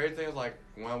no, the crazy thing is like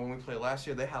when we played last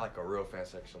year, they had like a real fan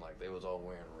section. Like they was all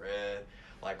wearing red.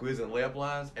 Like we was in layup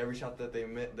lines. Every shot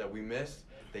that we missed,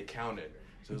 they counted.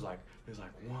 So it was like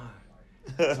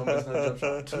 1. Somebody's not jump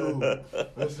shot 2.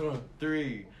 This one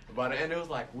 3. By the end, it was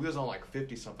like we was on like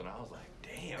 50 something. I was like,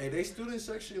 damn. Hey, they student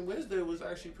section Wednesday was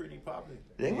actually pretty popping.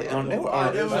 They were Yeah. on. It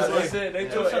was like- they they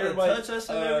told was trying to everybody touch us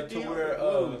and to everything. wear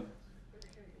Whoa.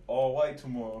 all white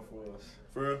tomorrow for us.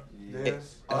 For real?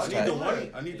 Yes. I need the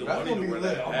one. I need the one to wear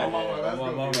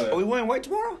that. Are we wearing white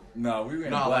tomorrow? No, we were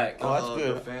in No, black. Oh, that's the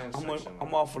good. fan I'm section.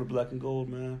 all for the black and gold,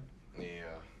 man. Yeah.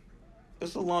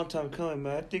 It's a long time coming,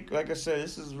 man. I think, like I said,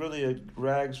 this is really a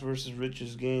rags versus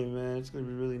riches game, man. It's gonna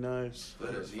be really nice.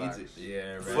 Foothill needs it.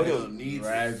 Yeah, Foothill needs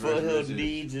Rags it. versus Foothill riches.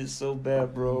 needs it so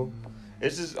bad, bro.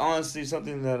 It's just honestly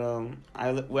something that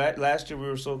last year we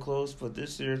were so close, but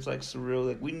this year it's like surreal.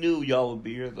 Like we knew y'all would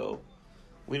be here though.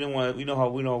 We didn't want.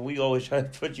 We always try to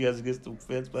put you guys against the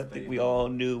fence, but I think we all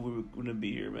knew we were gonna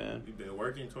be here, man. We've been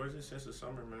working towards it since the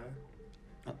summer,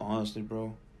 man. Honestly,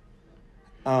 bro.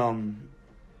 I'm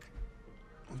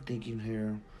thinking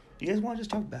here. You guys want to just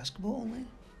talk basketball only?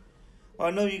 Well,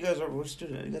 I know you guys are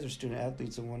student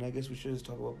athletes and one. I guess we should just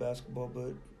talk about basketball,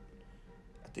 but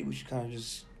I think we should kind of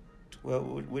just. Well,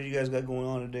 what do you guys got going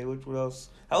on today? What else?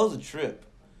 How was the trip?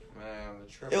 Man,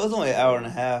 the trip. It was only an hour and a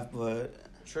half, but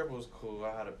The trip was cool.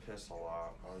 I had to piss a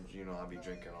lot. I be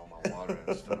drinking all my water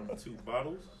and stuff. 2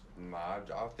 bottles? Nah,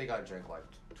 I think I drank like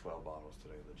 12 bottles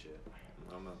today, legit.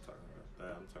 I'm not talking about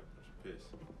that. I'm talking about your piss.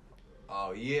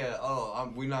 Oh yeah.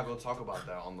 We're not gonna talk about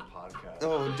that on the podcast.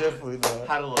 oh, definitely not.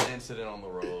 Had a little incident on the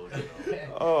road. You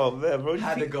know. Oh man, bro, I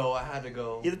had to go.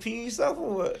 You had to pee yourself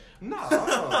or what? Nah.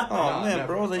 Oh man, never.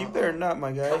 bro, you better not,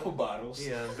 my guy. Couple bottles.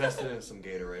 Yeah, invested in some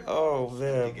Gatorade. Oh, bottles.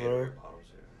 man, Empty bro. Gatorade bottles,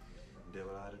 yeah. Did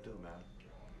what I had to do, man.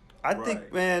 I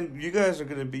think, man, you guys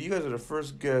are the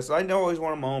first guests. I always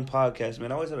wanted my own podcast,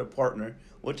 man. I always had a partner,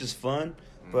 which is fun,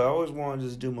 but I always wanted to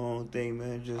just do my own thing,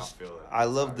 man. Just, I feel that. I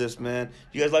love this, man.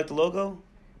 You guys like the logo?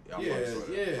 Yeah, I'm Yeah, fucks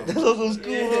with it. The logo's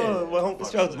cool. Yeah. Well,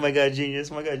 shout out to my guy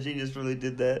Genius. My guy Genius really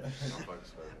did that. I'm fucks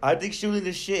with it. I think shooting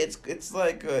the shit. It's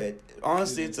like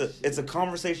honestly, it's a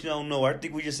conversation I don't know. I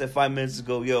think we just said 5 minutes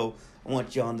ago, yo, I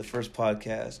want you on the first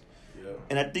podcast, Yeah.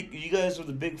 and I think you guys were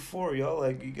the big four, y'all.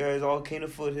 Like you guys all came to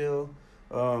Foothill.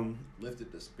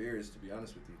 Lifted the spirits, to be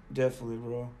honest with you. Definitely,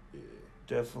 bro. Yeah.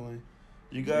 Definitely.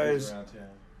 You Niggas guys, around town.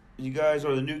 you guys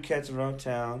are the new cats around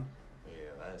town. Yeah,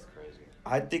 that is crazy.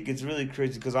 I think it's really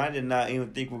crazy because I did not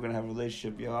even think we're gonna have a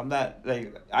relationship, yo. I'm not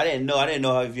like I didn't know how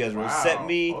if you guys were gonna accept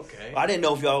me. Okay. I didn't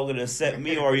know if y'all were gonna accept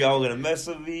me or y'all were gonna mess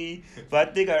with me. But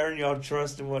I think I earned y'all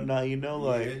trust and whatnot. You know,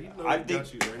 like Yeah, you know I we think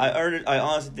got you, man. I earned it. I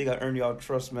honestly think I earned y'all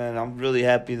trust, man. I'm really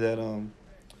happy that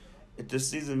this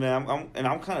season, man.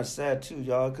 I'm kind of sad too,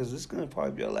 y'all, because this is gonna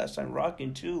probably be our last time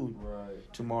rocking too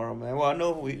Right. tomorrow, man. Well, I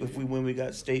know if we win, we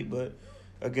got state, but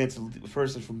against a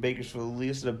person from Bakersfield,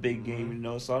 this is a big game, you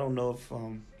know. So I don't know if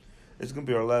it's gonna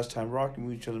be our last time rocking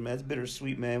with each other, man. It's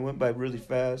bittersweet, man. It went by really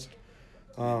fast.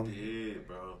 It did,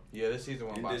 bro. Yeah, this season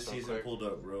went And by this so season quick. pulled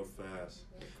up real fast.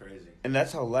 Crazy. And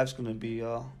that's how life's gonna be,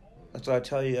 y'all. That's what I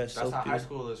tell you guys. That's So how high good.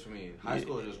 school is for me. High Yeah.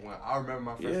 school just went. I remember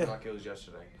my first Yeah. like it was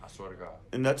yesterday. I swear to God.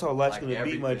 And that's how life's Like gonna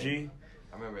be, my everything. G.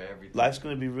 I remember everything. Life's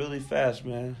gonna be really fast,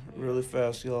 man. Really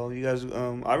fast, y'all. You guys,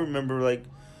 I remember like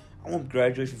I went to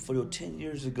graduate from Foothill 10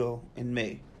 years ago in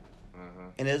May.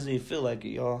 And it doesn't even feel like it,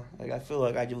 y'all. Like I feel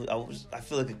like I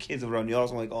feel like a kid around y'all.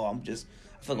 So I'm like,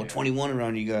 I feel like I'm 21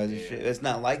 around you guys and Yeah. shit. It's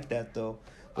not like that though.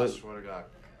 I But swear to God,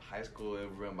 high school it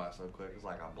went by so quick. It's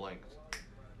like I blinked.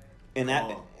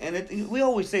 we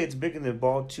always say it's bigger than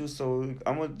ball too. So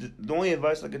the only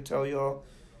advice I could tell y'all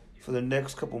for the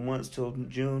next couple months till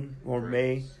June or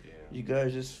May, Yeah. you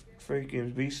guys just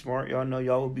freaking be smart. Y'all know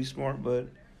y'all will be smart, but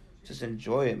just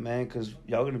enjoy it, man, because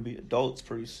y'all gonna be adults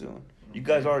pretty soon. You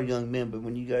guys are young men, but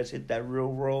when you guys hit that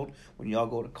real world, when y'all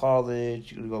go to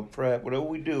college, you're gonna go prep, whatever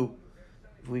we do,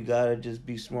 we gotta just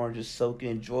be smart, just soak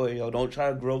and enjoy it, y'all. Don't try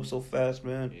to grow up so fast,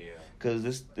 man. Yeah. Cause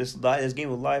this game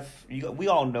of life, we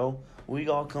all know. We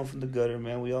all come from the gutter,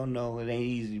 man. We all know it ain't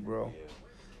easy, bro. Yeah.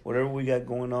 Whatever we got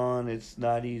going on, it's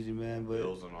not easy, man. But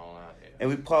Bills and all that. Yeah. and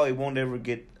we probably won't ever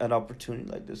get an opportunity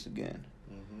like this again.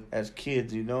 As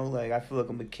kids, you know, like I feel like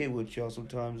I'm a kid with y'all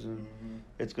sometimes, and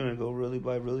it's gonna go really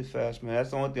fast, man. That's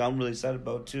the only thing I'm really sad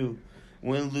about too.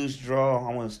 Win, lose, draw,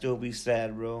 I'm gonna still be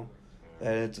sad, bro.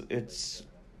 That it's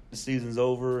the season's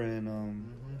over, and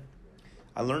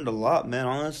I learned a lot, man.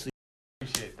 Honestly,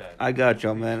 Appreciate that. I got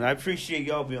y'all, man. I appreciate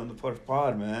y'all being on the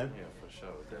pod, man. Yeah, for sure.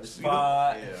 That's,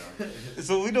 Spot. yeah.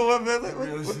 So we know what, man.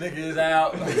 Realest nigga is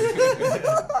out.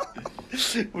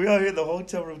 We out here in the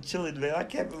hotel room chilling, man. I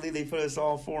can't believe they put us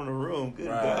all four in a room. Good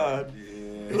Right. God.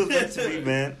 It was meant to be,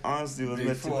 man. Honestly, it was Big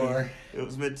meant floor. to be. It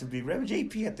was meant to be. Remember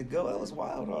JP had to go? That was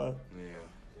wild, huh? Yeah.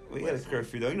 We had a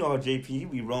curfew, though. You know how JP, he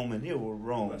be roaming. He will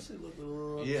roam. That shit looked a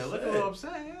little Yeah, look a upset. little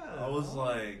upset. Yeah. I was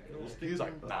like, He was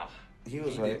like, nah. He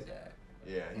was like,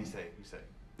 Yeah,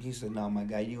 he said, "No, my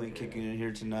guy, you ain't kicking in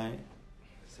here tonight." he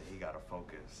said he gotta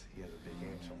focus. He has a big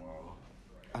game tomorrow.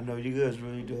 I know you guys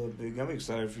really do it big. I'm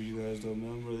excited for you guys, though,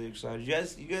 man. I'm really excited. You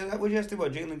guys, what do you guys think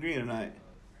about Jalen Green tonight?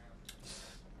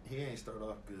 He ain't start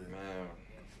off good. Man,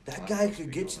 That guy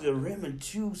could get to the rim in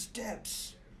 2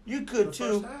 steps. You could The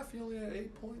too. first half, he only had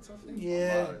 8 points, I think. a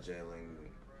Yeah. lot of Jalen.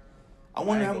 I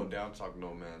wonder I how ain't go down talk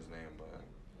no man's name, but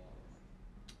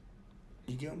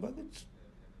you get him buckets.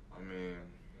 I mean,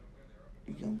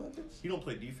 You get him buckets. He don't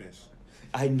play defense.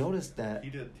 I noticed that. He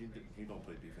don't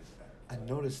play defense at I all.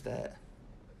 noticed that.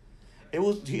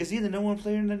 Is he the number 1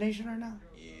 player in the nation right now?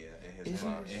 yeah, in Is his he?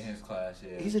 class. In his class,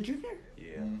 yeah. He's a junior.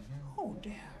 Yeah. Oh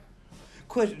damn.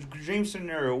 Question: Dream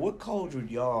scenario. What college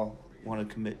would y'all want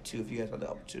to commit to if you guys had the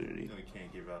opportunity? You know, he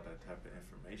can't give out that type of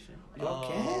information. Y'all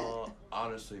can't.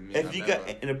 Honestly, me. If I you never,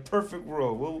 got in a perfect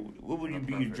world, what would In you a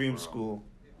be your perfect dream world. school?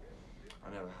 I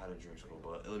never had a dream school,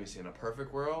 but let me see. In a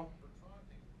perfect world,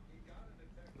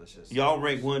 let's just Y'all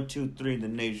rank 1, 2, 3 in the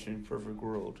nation. Perfect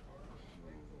world.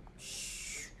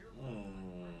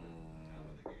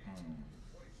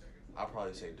 I'll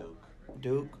probably say Duke.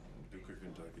 Duke. Duke or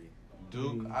Kentucky.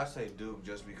 Duke, I say Duke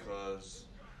just because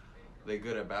they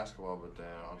good at basketball, but then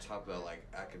on top of that, like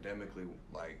academically,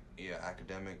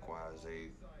 academic wise, they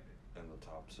in the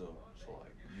top too. So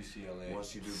like UCLA.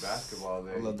 once you do basketball,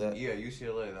 I love that. Yeah,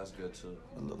 UCLA, that's good too.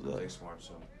 I love that. They smart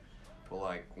too. But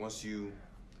like once you,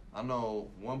 I know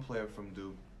one player from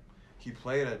Duke. He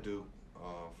played at Duke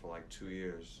for like 2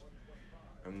 years,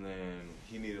 and then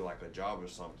he needed like a job or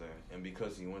something. And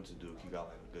because he went to Duke, he got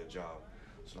like a good job.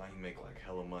 So now he make like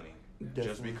hella money just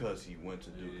Definitely. because he went to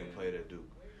Duke and played at Duke.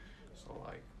 So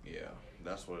like, yeah,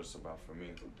 that's what it's about for me.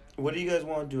 What do you guys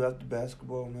want to do after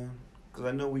basketball, man? Because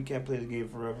I know we can't play the game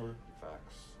forever.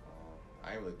 Facts.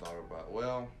 I ain't really thought about.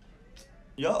 Well,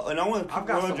 Y'all, and I want to I've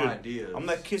got some ideas. I'm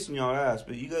not kissing y'all ass,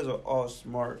 but you guys are all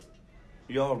smart.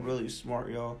 Y'all really smart,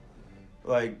 y'all.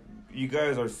 Like, you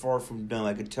guys are far from done.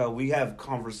 I could tell. We have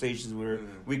conversations where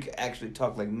we can actually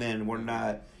talk like men. We're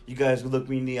not. You guys look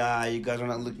me in the eye. You guys are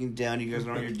not looking down. You guys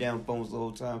are on your damn phones the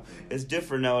whole time. It's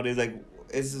different nowadays. Like,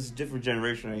 it's this different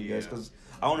generation, I guess. Because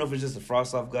I don't know if it's just the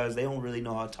frost off guys. They don't really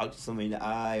know how to talk to somebody in the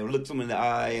eye or look someone in the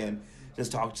eye and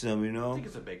just talk to them, you I know? think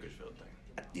it's a Bakersfield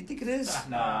thing. Do you think it is?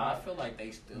 Nah, I feel like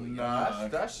they still young. Nah,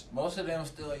 that's Most of them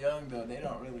still young though. They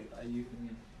don't really you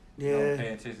Yeah. don't pay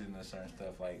attention to certain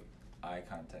stuff like eye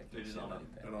contact They and just shit don't,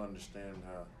 like that. they don't understand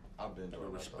how I've been to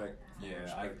doing that, respect. though. Yeah,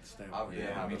 respect standpoint. I've been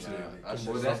Yeah, having me that. too. That's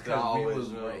Well, just that's something I because we always was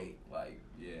knew. raised like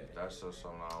That's just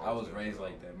something I always I was knew, raised though.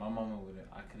 like that. My mama wouldn't.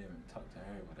 I couldn't even talk to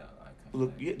her without eye contact.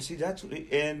 Look, yeah, see, that's what,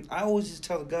 and I always just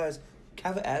tell the guys,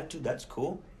 have an attitude, that's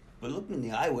cool, but look me in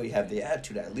the eye where you have the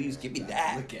attitude at least. Give me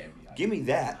that. Look at me. Give me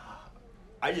that.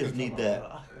 I just need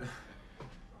that.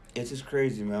 It's just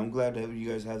crazy, man. I'm glad that you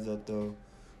guys have that though.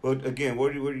 But again,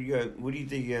 what do you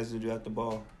think you guys to do at the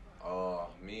ball?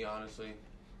 Me honestly,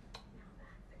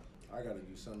 I gotta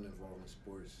do something involving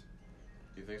sports.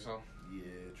 you think so? Yeah,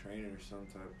 trainer or some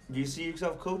type. Do you see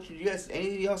yourself coaching? You guys,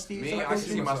 any of y'all see Me, yourself I can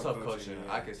coaching? see myself Myself coaching. coaching,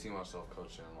 yeah. I can see myself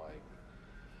coaching. Like,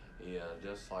 yeah,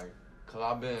 just like, cause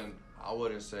I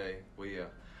wouldn't say, well, yeah,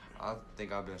 I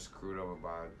think I've been screwed over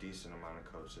by a decent amount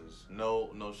of coaches. No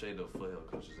shade to Foothill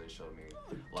coaches. They showed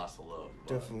me lots of love.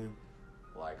 But, Definitely.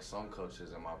 like some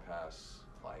coaches in my past,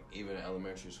 like even in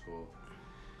elementary school,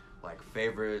 like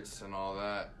favorites and all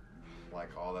that, like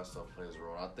all that stuff plays a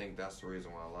role. I think that's the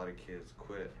reason why a lot of kids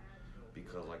quit,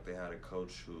 because like they had a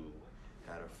coach who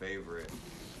had a favorite,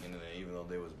 and then even though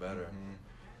they was better,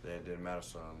 then it didn't matter.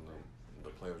 So the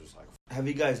player was just like, Have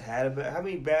you guys had how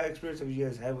many bad experiences have you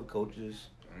guys had with coaches?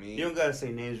 me. You don't gotta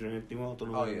say names or anything. We don't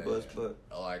throw Oh, no yeah, bus, yeah.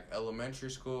 but Like elementary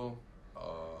school,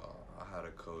 I had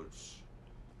a coach.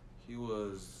 He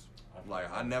was like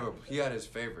he had his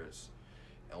favorites,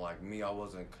 and like me, I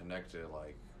wasn't connected.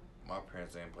 Like my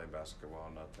parents didn't play basketball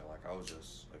or nothing. Like I was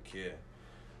just a kid,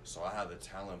 so I had the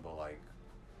talent, but like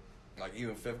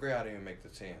even 5th grade, I didn't even make the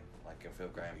team. Like in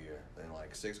 5th grade year, then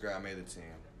like 6th grade, I made the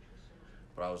team,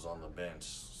 but I was on the bench.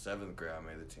 7th grade, I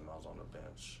made the team. I was on the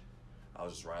bench. I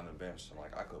was just riding the bench, and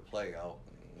like I could play out.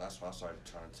 And that's when I started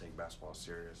trying to take basketball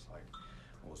serious. Like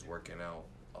I was working out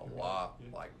a lot,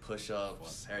 like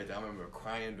push-ups, everything. I remember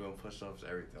crying doing push-ups,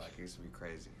 everything. Like it used to be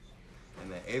crazy. And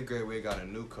then 8th grade, we got a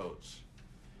new coach,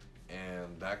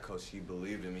 and that coach, he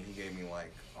believed in me. He gave me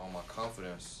like all my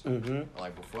confidence.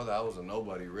 Like before that, I was a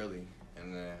nobody really,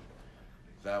 and then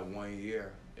that 1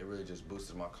 year, it really just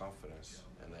boosted my confidence.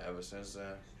 And then ever since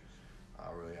then,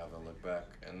 I really haven't looked back.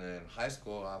 And then high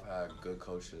school, I've had good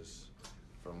coaches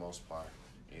for the most part.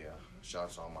 Yeah, shout out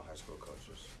to all my high school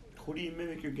coaches. who do you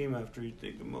mimic your game after you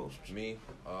think the most? Me,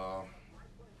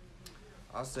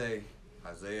 I'll say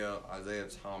Isaiah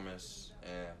Thomas,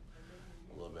 and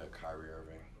a little bit of Kyrie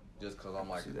Irving. just because I'm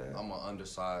like see that. I'm an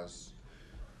undersized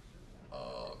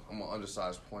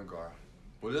point guard.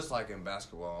 But just like in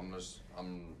basketball, I'm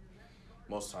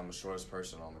most of the time the shortest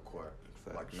person on the court,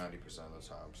 like 90% of the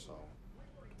time. So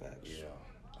Facts. yeah,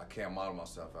 I can't model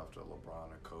myself after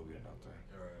LeBron or Kobe or nothing.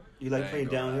 You like That playing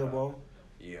ain't gonna downhill happen. ball?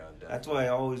 Yeah, definitely. That's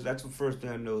why that's the first thing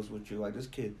I noticed with you. Like, this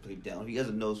kid played down. He has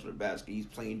a nose for the basket. He's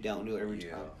playing downhill every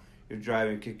time. You're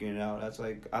driving, kicking it out. That's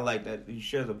like, I like that.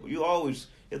 You always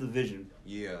have the vision.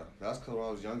 Yeah, that's because when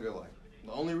I was younger, like,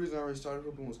 the only reason I really started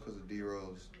hooping was because of D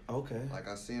Rose. Okay. Like,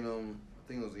 I seen him, I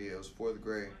think it was 4th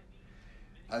grade.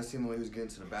 I seen him when he was getting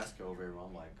to the basket over everyone.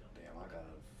 I'm like, damn, I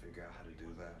gotta figure out how to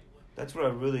do that. That's what I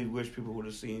really wish people would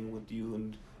have seen with you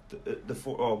and the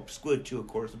Squid 2, of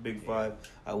course, the Big Five.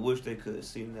 I wish they could have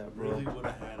seen that, bro. Really would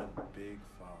have had a big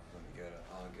 5. Let me get it.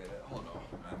 I'll get it. Hold on.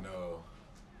 I know.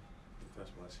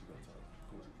 That's why she gonna talk.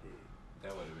 Who's big?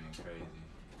 That would have been crazy.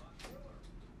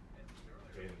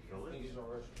 Niggas don't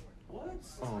rush you. What?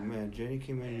 Oh, man. Jenny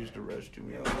came in and used to arrest you.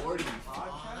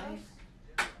 45?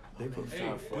 They put Hey,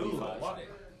 five. dude, what?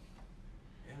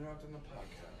 Interrupting the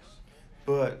podcast.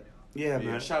 But, yeah,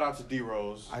 Yeah, man. shout out to D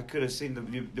Rose. I could have seen the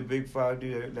Big Five,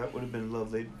 dude. That would have been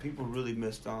lovely. People really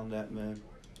missed on that, man.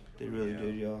 They really Yeah.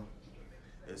 did, y'all.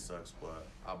 It sucks, but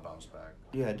I'll bounce back.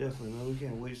 Yeah, definitely, man. We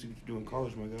can't wait to see what you do in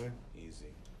college, my guy. Easy.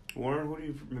 Warren, what do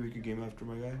you maybe could game after,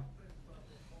 my guy?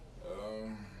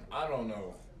 I don't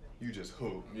know. You just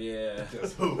hoop. Yeah.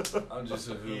 Just hoop. I'm just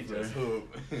a You hooper. just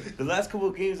hoop. The last couple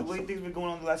of games, the way things been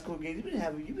going on the last couple of games,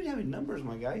 you've been having numbers,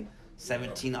 my guy.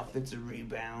 17 offensive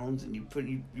rebounds, and you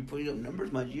putting up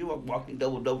numbers, mind you. I'm walking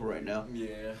double right now.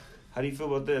 Yeah. How do you feel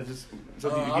about that? Is this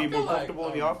something I you get feel more like,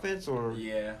 comfortable in the offense, or?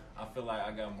 Yeah, I feel like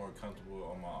I got more comfortable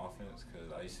on my offense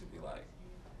because I used to be like,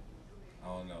 I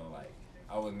don't know, like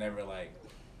I was never like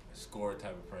a score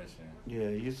type of person. Yeah,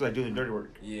 you used to like doing the dirty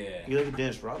work. Yeah. You look at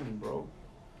Dennis Rodman, bro.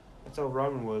 That's how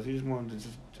Rodman was. He just wanted to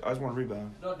I just want to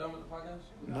rebound. You not done with the podcast?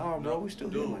 No, bro, we still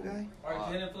here, my guy. All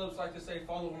right, Jaden Phillips like to say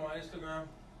follow him on Instagram.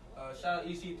 Shout out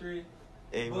EC3.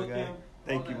 Hey, my Book guy. him.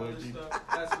 Thank all you, that other Moji. stuff.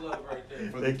 That's love right there.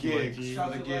 For the Thank you, gigs. Moji. Shout For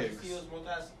out the to Larry gigs. Seals, most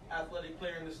athletic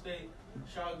player in the state.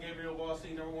 Shout out Gabriel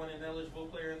Walsey, number 1 ineligible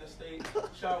player in the state.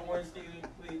 Shout out Warren Steely,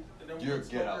 the number You're 1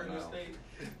 get out smoker in the now. state.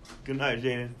 Good night,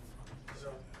 Jaden.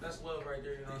 That's love right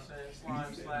there, you know what I'm saying?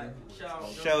 Slime, slack.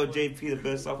 Shout out JP, the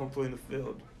best sophomore player in the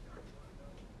field.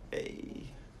 Hey,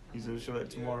 he's gonna show that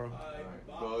tomorrow.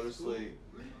 Go to sleep.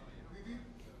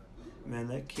 Man,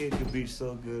 that kid could be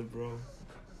so good, bro.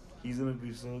 He's gonna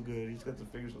be so good. He's got to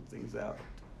figure some things out.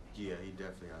 Yeah, he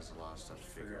definitely has a lot of stuff to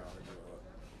figure out.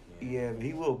 Yeah, but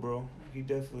he will, bro. He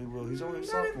definitely will. He's only a Not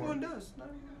sophomore. everyone does. Not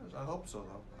everyone does. I hope so,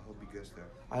 though. I hope he gets there.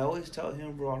 I always tell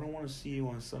him, bro, I don't want to see you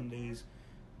on Sundays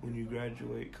when you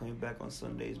graduate, coming back on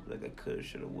Sundays, but like I coulda,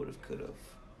 shoulda, woulda, coulda.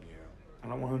 Yeah. I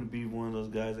don't want him to be one of those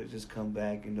guys that just come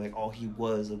back and be like, oh, he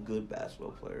was a good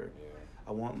basketball player. Yeah.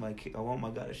 I want my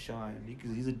guy to shine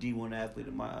because he's a D1 athlete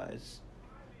in my eyes.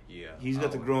 Yeah. He's I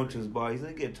got to would grow agree. into his body. He's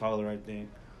gonna get taller, I think.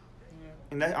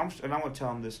 And I'm gonna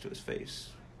tell him this to his face.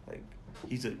 Like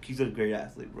he's a great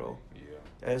athlete, bro.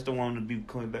 Yeah. I just don't want him to be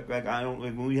coming back. Like I don't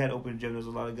like when we had open gym. There's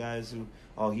a lot of guys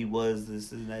who, he was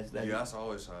this and that. Yeah, that's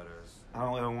always how it is. I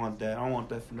don't want that. I don't want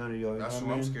that for none of y'all. That's you know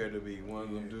what I'm I mean? scared to be. One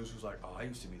of them dudes who's like, oh, I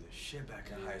used to be the shit back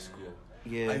in high school.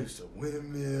 Yeah. I used to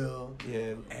windmill.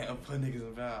 Yeah. And put niggas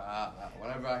in foul.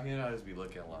 Whenever I hear that, I just be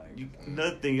looking like.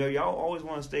 Another thing, y'all always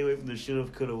want to stay away from the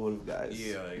should've, could've, would've guys.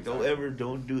 Yeah, exactly.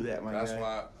 Don't do that, my That's guy.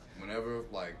 why, whenever,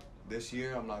 like, this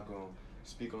year, I'm not going to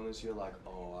speak on this year like,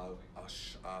 oh,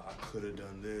 I could have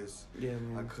done this. Yeah,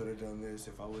 man. I could have done this.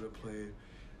 If I would have played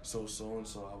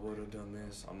so-and-so, I would have done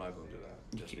this. I'm not going to do that.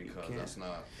 Just You because can't. that's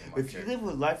not in my If you character. live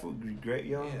with life with regret,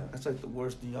 y'all, Yeah. that's like the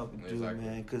worst thing y'all can do, Exactly.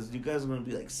 man. Because you guys are gonna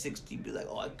be like 60, be like,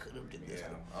 oh, I could have did this. Yeah,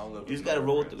 I don't live You just with no gotta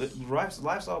roll with regrets.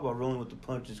 life's all about rolling with the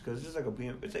punches. Because it's just like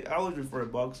it's like I always refer to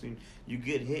boxing. You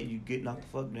get hit, you get knocked the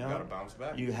fuck down. You gotta bounce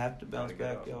back. You have to bounce Gotta get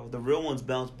back, up. y'all. The real ones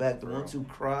bounce back. The For ones real. who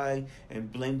cry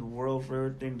and blame the world for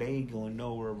everything, they ain't going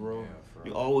nowhere, bro. Yeah, for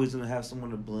You're real. always gonna have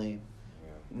someone to blame.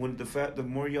 Yeah. When the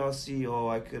more y'all see,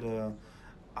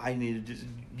 I need to just,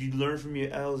 you learn from your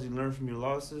L's, you learn from your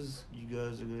losses, you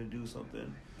guys are going to do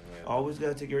something. Yeah. Always got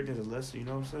to take everything as a lesson, you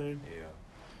know what I'm saying? Yeah.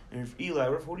 And if Eli,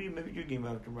 what do you make your game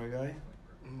after, my guy?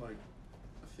 I'm like,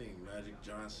 I think Magic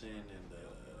Johnson and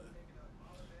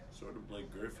sort of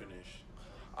Blake Griffinish.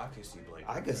 I can see Blake.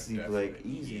 I can see Blake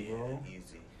Definitely. easy, Yeah, bro.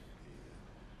 Easy.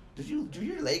 Do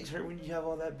your legs hurt when you have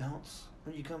all that bounce?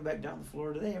 When you come back down the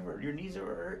floor, your knees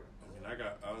ever hurt? I mean,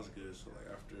 I was good. So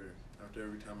like after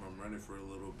every time I'm running for a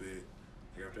little bit,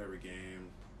 like after every game,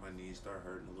 my knees start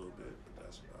hurting a little bit. But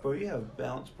that's about Bro, it. you have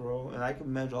bounce, bro. And I can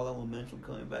imagine all that momentum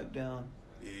coming back down.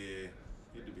 Yeah,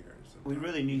 it do be hurting We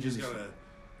really need you just you to-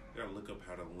 gotta look up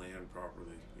how to land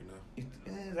properly. You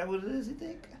know. Is that what it is, you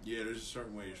think? Yeah, there's a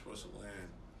certain way you're supposed to land.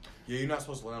 Yeah, you're not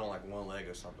supposed to land on like one leg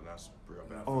or something. That's real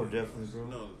bad. Oh, definitely, bro.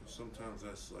 No, sometimes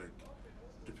that's like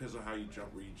depends on how you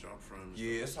jump, where you jump from. and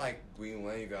Yeah, stuff. it's like when you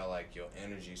land, you got like your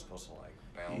energy supposed to like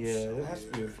bounce. Yeah, it has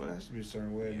to be. It has to be a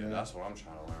certain way, Yeah, man. that's what I'm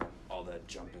trying to learn. All that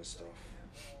jumping stuff.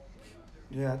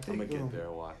 Yeah, I I'm think gonna get there.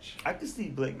 Watch. I can see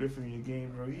Blake Griffin in your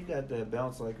game, bro. You got that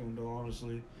bounce like him, though.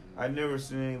 Honestly, I've never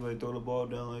seen anybody throw the ball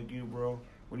down like you, bro.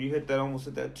 When you almost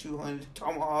hit that 200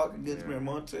 tomahawk against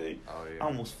Miramonte, Oh yeah. I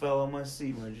almost fell on my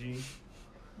seat, my G.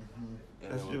 And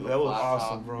That's- then with that the was flat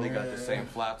awesome, top, bro. They got the same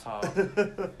flat top.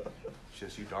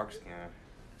 Just you dark skin.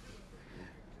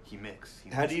 He mixed.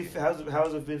 How's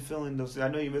it been feeling though? I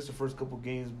know you missed the first couple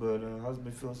games, but how's it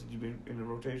been feeling since you've been in the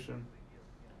rotation?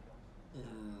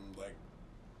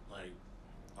 Like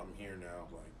I'm here now.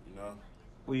 Like you know.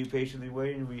 Were you patiently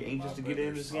waiting? Were you anxious to get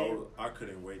in this game? I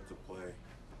couldn't wait to play.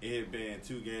 It had been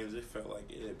 2 games. It felt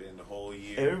like it had been the whole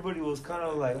year. Everybody was kind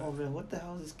of like, "Oh man, what the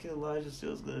hell is this kid Elijah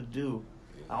Seals gonna do?"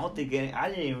 I don't think I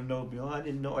didn't even know. Beyond, I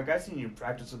didn't know. Like I seen you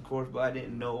practice, of course, but I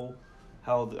didn't know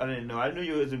how. I didn't know. I knew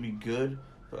you was gonna be good,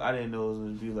 but I didn't know it was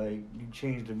gonna be like you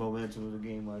changed the momentum of the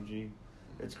game, my G.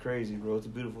 It's crazy, bro. It's a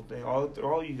beautiful thing.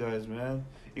 All you guys, man.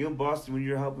 Even Boston, when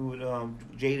you're helping with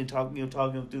Jaden, talking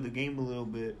him through the game a little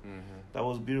bit, that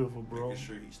was beautiful, bro. Making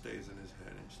sure he stays in his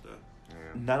head and stuff. Yeah.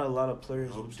 Not a lot of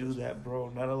players Hope would so. do that, bro.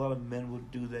 Not a lot of men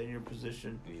would do that in your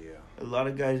position. Yeah. A lot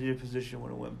of guys in your position would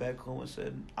have went back home and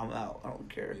said, "I'm out. I don't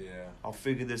care. Yeah. I'll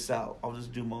figure this out. I'll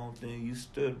just do my own thing." You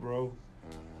stood, bro.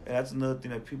 Mm-hmm. And that's another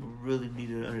thing that people really need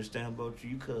to understand about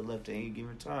you. You could have left at any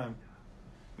given time.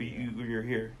 But you're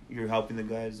here. You're helping the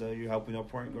guys out. You're helping our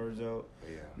point guards out.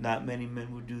 Yeah. Not many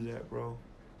men would do that, bro.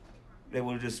 They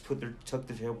would have just tucked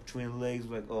their tail between the legs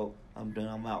like, "Oh, I'm done.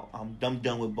 I'm out. I'm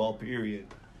done with ball, period."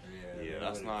 Yeah,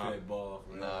 that's not. ball.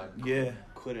 Nah. Yeah.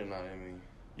 Quitting not in me.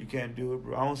 You can't do it,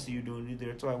 bro. I don't see you doing it either.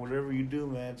 It's like whatever you do,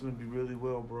 man, it's going to be really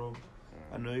well, bro.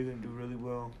 I know you're going to do really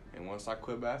well. And once I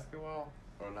quit basketball,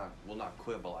 or not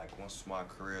quit, but like once my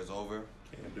career is over,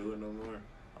 Can't do it no more.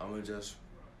 I'm gonna just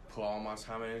put all my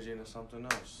time and energy into something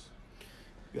else.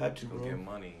 Got to, Go bro. get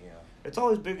money, yeah. It's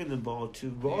always bigger than ball, too.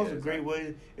 Ball's Yeah, a great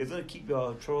way. It's going to keep you out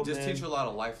of trouble, Just man. teach you a lot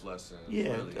of life lessons.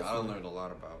 Yeah, really. I definitely. learned a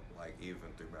lot about, like, even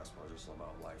through basketball, just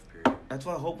about life, period. That's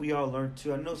why I hope we all learn,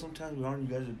 too. I know sometimes we aren't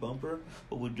you guys a bumper,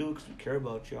 but we do because we care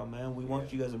about y'all, man. We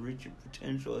want you guys to reach your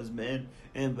potential as men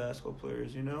and basketball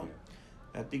players, you know?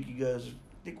 I think you guys,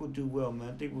 we'll do well, man.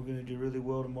 I think we're going to do really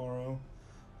well tomorrow.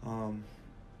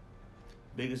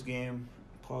 Biggest game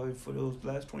probably for those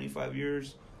last 25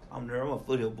 years. I'm there. I'm a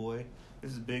foothill boy.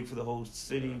 This is big for the whole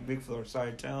city, big for our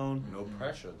side town. No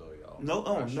pressure, though, y'all. No,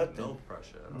 pressure, nothing. No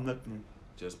pressure at all. Nothing.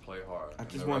 Just play hard. I And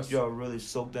just the want rest- y'all to really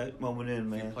soak that moment in, If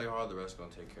man. you play hard, the rest is going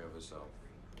to take care of itself.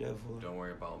 Definitely. Don't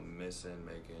worry about missing,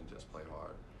 making, just play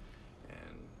hard.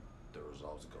 And the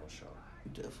results are going to show.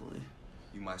 Definitely.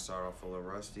 You might start off a little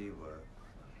rusty,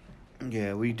 but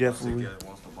Yeah, we definitely.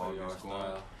 once the ball gets going,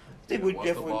 I think we once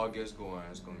the definitely. ball gets going,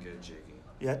 it's going to get jiggy.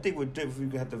 Yeah, I think we're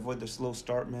definitely have to avoid the slow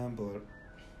start, man. But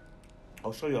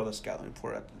I'll show you all the scouting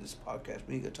report after this podcast.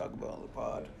 We need to talk about it on the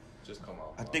pod. Just come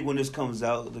out. I think when this comes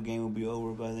out, the game will be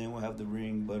over by then. We'll have the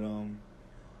ring, but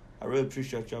I really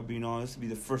appreciate y'all being on. This will be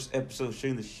the first episode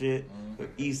shooting the shit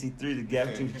with EC3, the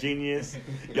Gap Team Genius.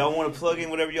 Y'all want to plug in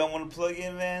whatever y'all want to plug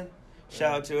in, man?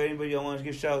 Shout out to anybody y'all want to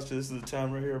give shout outs to. This is the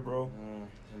time right here, bro.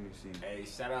 Let me see. Hey,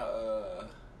 shout out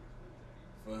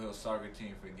Foothill soccer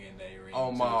team for getting that ring.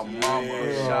 Oh, my too. mama.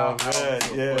 Yeah, Shout out man,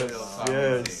 to yes, Foothill Soccer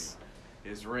yes. Team.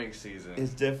 It's ring season.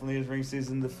 It's definitely his ring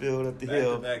season in the field at the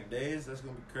hill. Back-to-back days, that's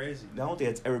gonna be crazy. I don't think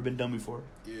that's ever been done before.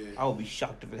 Yeah. I would be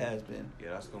shocked if it has been.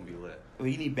 Yeah, that's going to be lit. Well,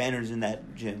 you need banners in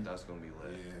that gym. That's going to be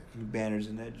lit. You need banners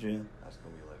in that gym. That's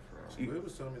going to be lit for real. Will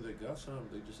was telling me they got some,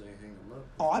 they just ain't hang them up.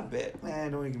 Oh, I bet,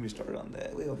 man. Don't even get me started on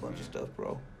that. We have a bunch of stuff,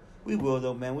 bro. We will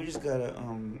though, man. We just gotta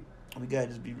we gotta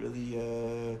just be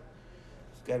really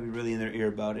gotta be really in their ear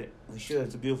about it. We should.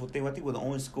 It's a beautiful thing. I think we're the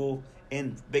only school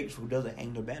in Bakersfield who doesn't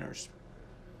hang their banners.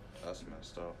 That's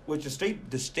messed up. Which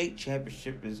the state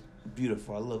championship is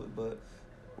beautiful. I love it, but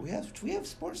we have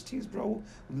sports teams, bro.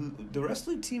 The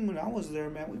wrestling team when I was there,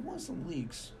 man, we won some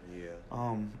leagues. Yeah.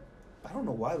 I don't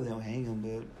know why they don't hang them,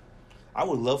 but I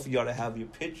would love for y'all to have your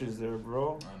pictures there,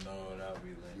 bro. I know that would be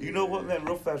lit. You know what, man?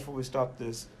 Real fast before we stop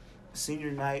this,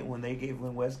 senior night when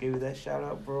West gave you that shout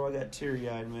out, bro, I got teary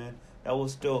eyed, man. That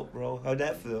was dope, bro. How'd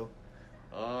that feel?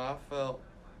 I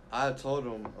had told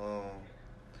him,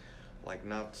 like,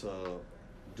 not to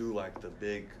do, like, the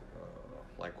big,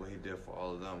 like, what he did for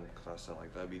all of them. Because I said,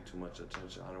 like, that'd be too much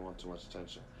attention. I didn't want too much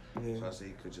attention. Yeah. So I said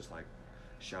he could just, like,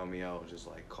 shout me out, just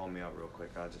like call me out real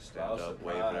quick. I just I stand was up,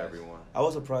 wave surprised. at everyone. I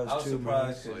was surprised I was too,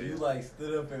 surprised man. because So, you yeah. like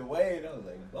stood up and waved. I was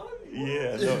like, Bobby, what?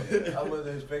 Yeah, I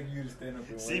wasn't expecting you to stand up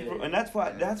and See, wave. bro, and that's why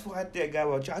I think I got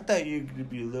about you. I thought you could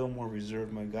be a little more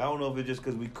reserved, my guy. I don't know if it's just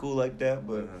because we cool like that,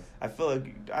 but I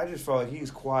just felt like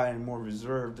he's quiet and more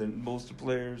reserved than most of the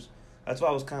players. That's why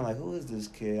I was kind of like, who is this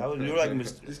kid? You were like,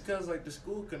 Mr. It's because like the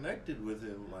school connected with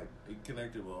him, like it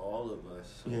connected with all of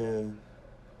us. So Yeah.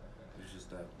 it's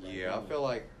just that. Yeah, I feel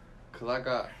like, cause I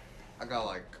got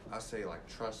like, I say like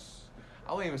trust.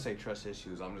 I wouldn't even say trust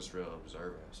issues. I'm just real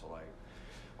observant. So like,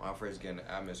 when I first get in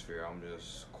the atmosphere, I'm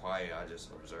just quiet. I just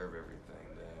observe everything.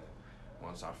 Then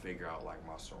once I figure out like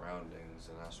my surroundings,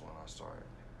 and that's when I start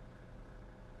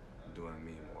doing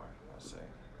me more. I say.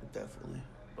 Definitely.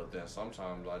 But then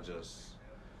sometimes I just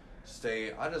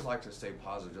like to stay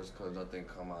positive, just cause nothing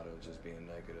come out of just being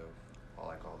negative.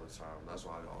 All the time. That's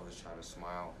why I always try to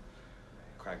smile,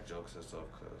 crack jokes and stuff,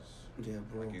 cause Yeah,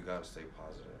 bro. like you gotta stay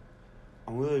positive.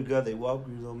 I'm really glad they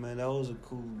welcomed you, though, man. That was a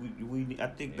cool. I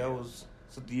think that was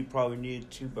something you probably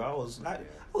needed too. But I wasn't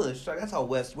shocked. That's how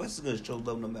West is gonna show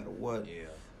love no matter what. Yeah.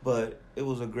 But it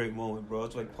was a great moment, bro.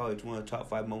 It's like probably one of the top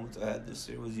 5 moments I had this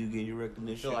year was you getting your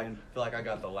recognition. I feel like I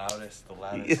got the loudest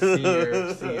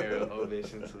senior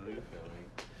ovation too. You feel me?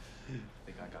 I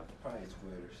think I got the Probably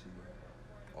Twitter, see.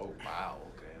 Oh wow,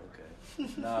 okay.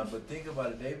 Nah, but think about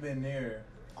it. They've been there.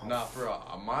 Nah, for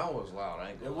real, mine was loud.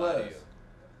 I ain't gonna It lie to was. you.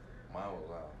 Mine was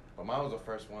loud, but mine was the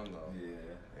first one though. Yeah.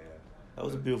 Yeah. That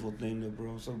was a beautiful thing, though,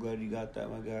 bro. I'm so glad you got that,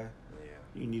 my guy. Yeah.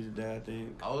 You needed that, I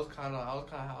think. I'm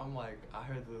like, I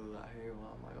heard one.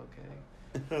 I'm like,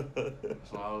 okay.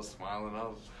 So I was smiling. I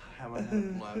was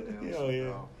having my head down. Hell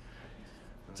yeah.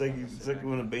 It's like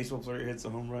when a baseball player hits a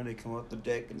home run, they come off the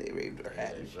deck and they wave their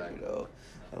hat and shit, exactly. you know.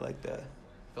 I like that.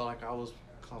 Felt like I was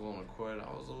caught on the court.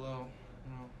 I was a little,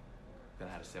 then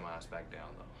I had to sit my ass back down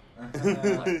though.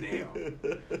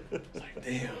 Like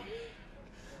damn.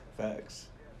 Facts.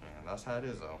 Man, that's how it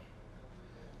is though.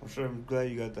 I'm glad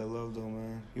you got that love, though,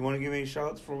 man. You want to give any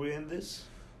shout outs before we end this?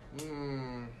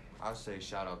 I say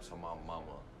shout out to my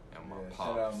mama and my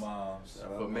pops Shout out moms.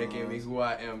 for making me who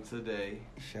I am today.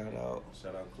 Shout out.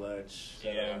 Shout out Clutch.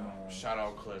 Shout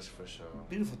out Clutch for sure.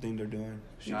 Beautiful thing they're doing.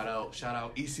 Shout out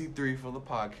EC3 for the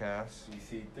podcast.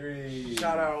 EC3.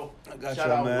 Shout out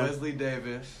man. Wesley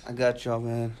Davis. I got y'all,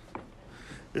 man.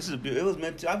 It was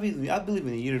meant to. I believe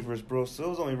in the universe, bro. So it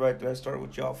was only right that I started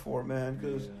with y'all 4, man,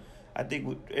 because I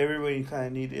think everybody kind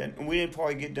of needed. And we didn't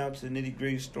probably get down to the nitty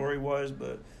gritty story wise,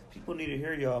 but people need to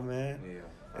hear y'all, man.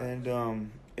 Yeah. And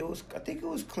I think it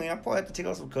was clean. I probably had to take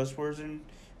out some cuss words and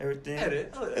everything.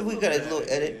 Edit. We got a little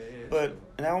edit, Yeah, but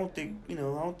I don't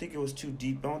think it was too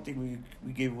deep. I don't think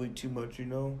we gave away too much, you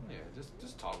know. Yeah,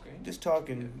 just talking. Just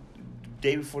talking.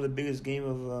 Day before the biggest game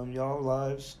of y'all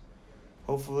lives.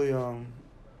 Hopefully,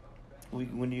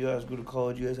 when you guys go to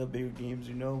college, you guys have bigger games,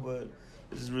 you know. But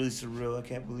this is really surreal. I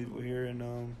can't believe we're here,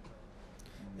 and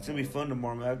it's gonna be fun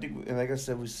tomorrow, man. I think, and like I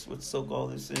said, let's soak all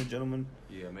this in, gentlemen.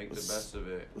 Yeah, make the best of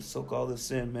it. Let's soak all this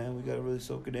in, man. We gotta really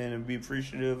soak it in and be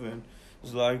appreciative. And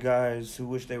there's a lot of guys who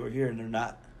wish they were here and they're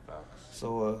not. Facts.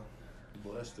 So,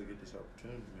 Blessed to get this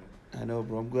opportunity, man. I know,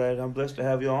 bro. I'm blessed to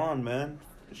have you on, man.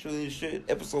 Shooting the shit.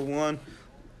 Episode 1.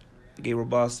 Gabriel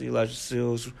Bossi, Elijah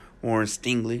Seals, Warren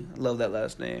Stingley. I love that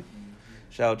last name.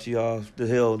 Shout out to y'all, The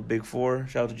Hill, the Big 4.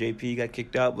 Shout out to JP. Got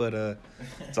kicked out, but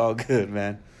it's all good,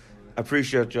 man. I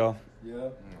appreciate y'all.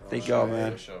 Yep. Thank y'all,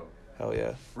 man. Show. Hell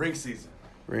yeah. Ring season.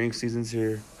 Ring season's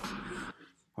here.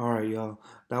 All right, y'all.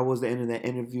 That was the end of that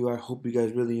interview. I hope you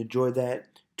guys really enjoyed that.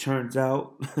 Turns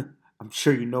out, I'm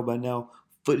sure you know by now,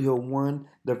 Foothill won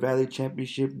the Valley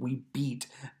Championship. We beat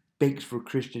Batesville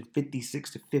Christian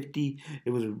 56-50.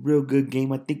 It was a real good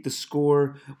game. I think the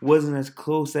score wasn't as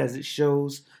close as it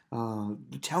shows.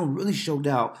 The town really showed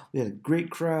out. We had a great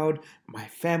crowd. My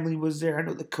family was there. I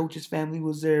know the coach's family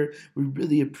was there. We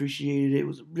really appreciated it. It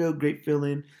was a real great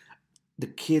feeling. The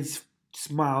kids'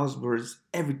 smiles were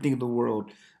everything in the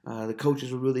world. The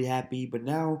coaches were really happy. But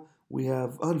now we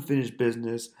have unfinished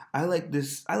business. I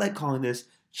like calling this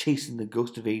chasing the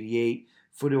ghost of '88.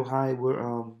 Foothill High,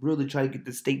 we're really trying to get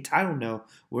the state title now.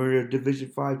 We're in a Division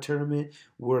 5 tournament.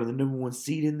 We're the number 1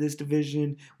 seed in this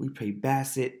division. We play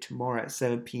Bassett tomorrow at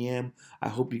 7 p.m. I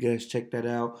hope you guys check that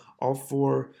out. All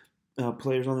 4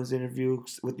 players on this interview,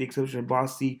 with the exception of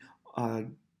Bossy,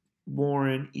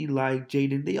 Warren, Eli,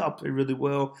 Jaden, they all played really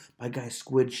well. My guy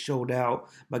Squid showed out.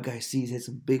 My guy C's hit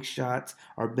some big shots.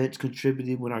 Our bench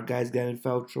contributed when our guys got in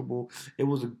foul trouble. It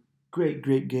was a great,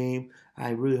 great game. I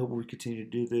really hope we continue to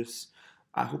do this.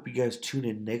 I hope you guys tune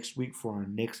in next week for our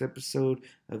next episode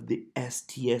of the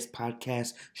STS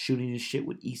podcast, Shooting the Shit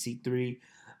with EC3.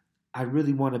 I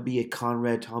really want to be a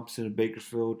Conrad Thompson of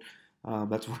Bakersfield.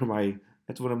 That's one of my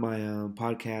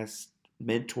podcast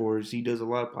mentors. He does a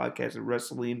lot of podcasts and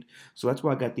wrestling, so that's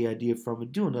where I got the idea from.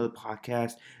 And do another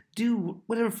podcast, do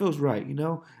whatever feels right.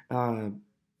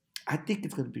 I think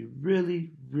it's going to be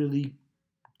really, really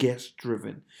guest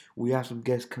driven. We have some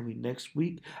guests coming next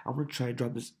week. I'm going to try to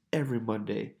drop this every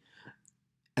Monday.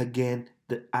 Again,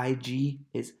 the IG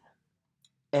is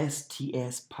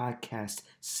STS Podcast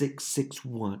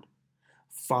 661.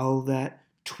 Follow that.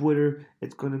 Twitter,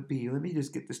 it's going to be, let me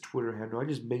just get this Twitter handle. I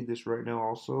just made this right now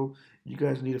also. You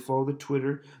guys need to follow the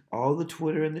Twitter. All the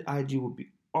Twitter and the IG will be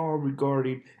all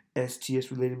regarding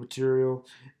STS related material.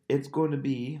 It's going to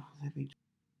be,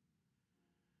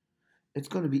 it's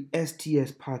going to be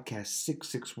STS Podcast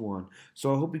 661.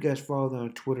 So I hope you guys follow that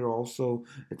on Twitter also.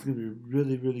 It's going to be a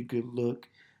really, really good look.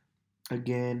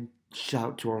 Again, shout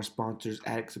out to our sponsors,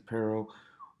 Addicts Apparel.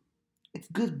 It's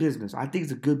good business. I think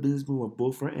it's a good business move on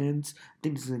both our ends. I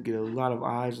think it's going to get a lot of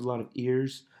eyes, a lot of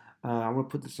ears. I'm going to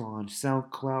put this on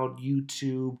SoundCloud,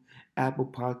 YouTube, Apple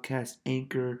Podcasts,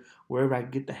 Anchor, wherever I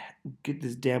get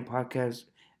this damn podcast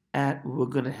at, we're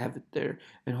going to have it there.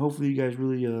 And hopefully you guys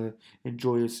really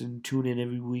enjoy us and tune in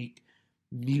every week.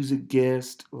 Music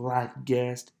guest, live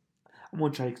guest. I'm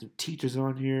going to try to get some teachers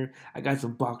on here. I got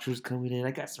some boxers coming in.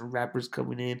 I got some rappers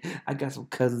coming in. I got some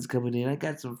cousins coming in. I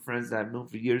got some friends that I've known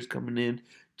for years coming in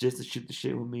just to shoot the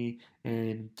shit with me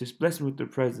and just bless me with their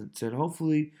presence. And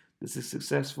hopefully this is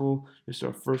successful. This is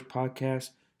our first podcast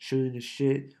shooting the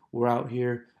shit. We're out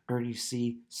here. Ernie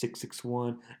C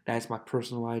 661. That's my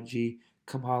personal IG.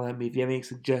 Come holler at me. If you have any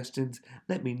suggestions,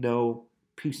 let me know.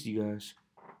 Peace to you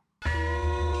guys.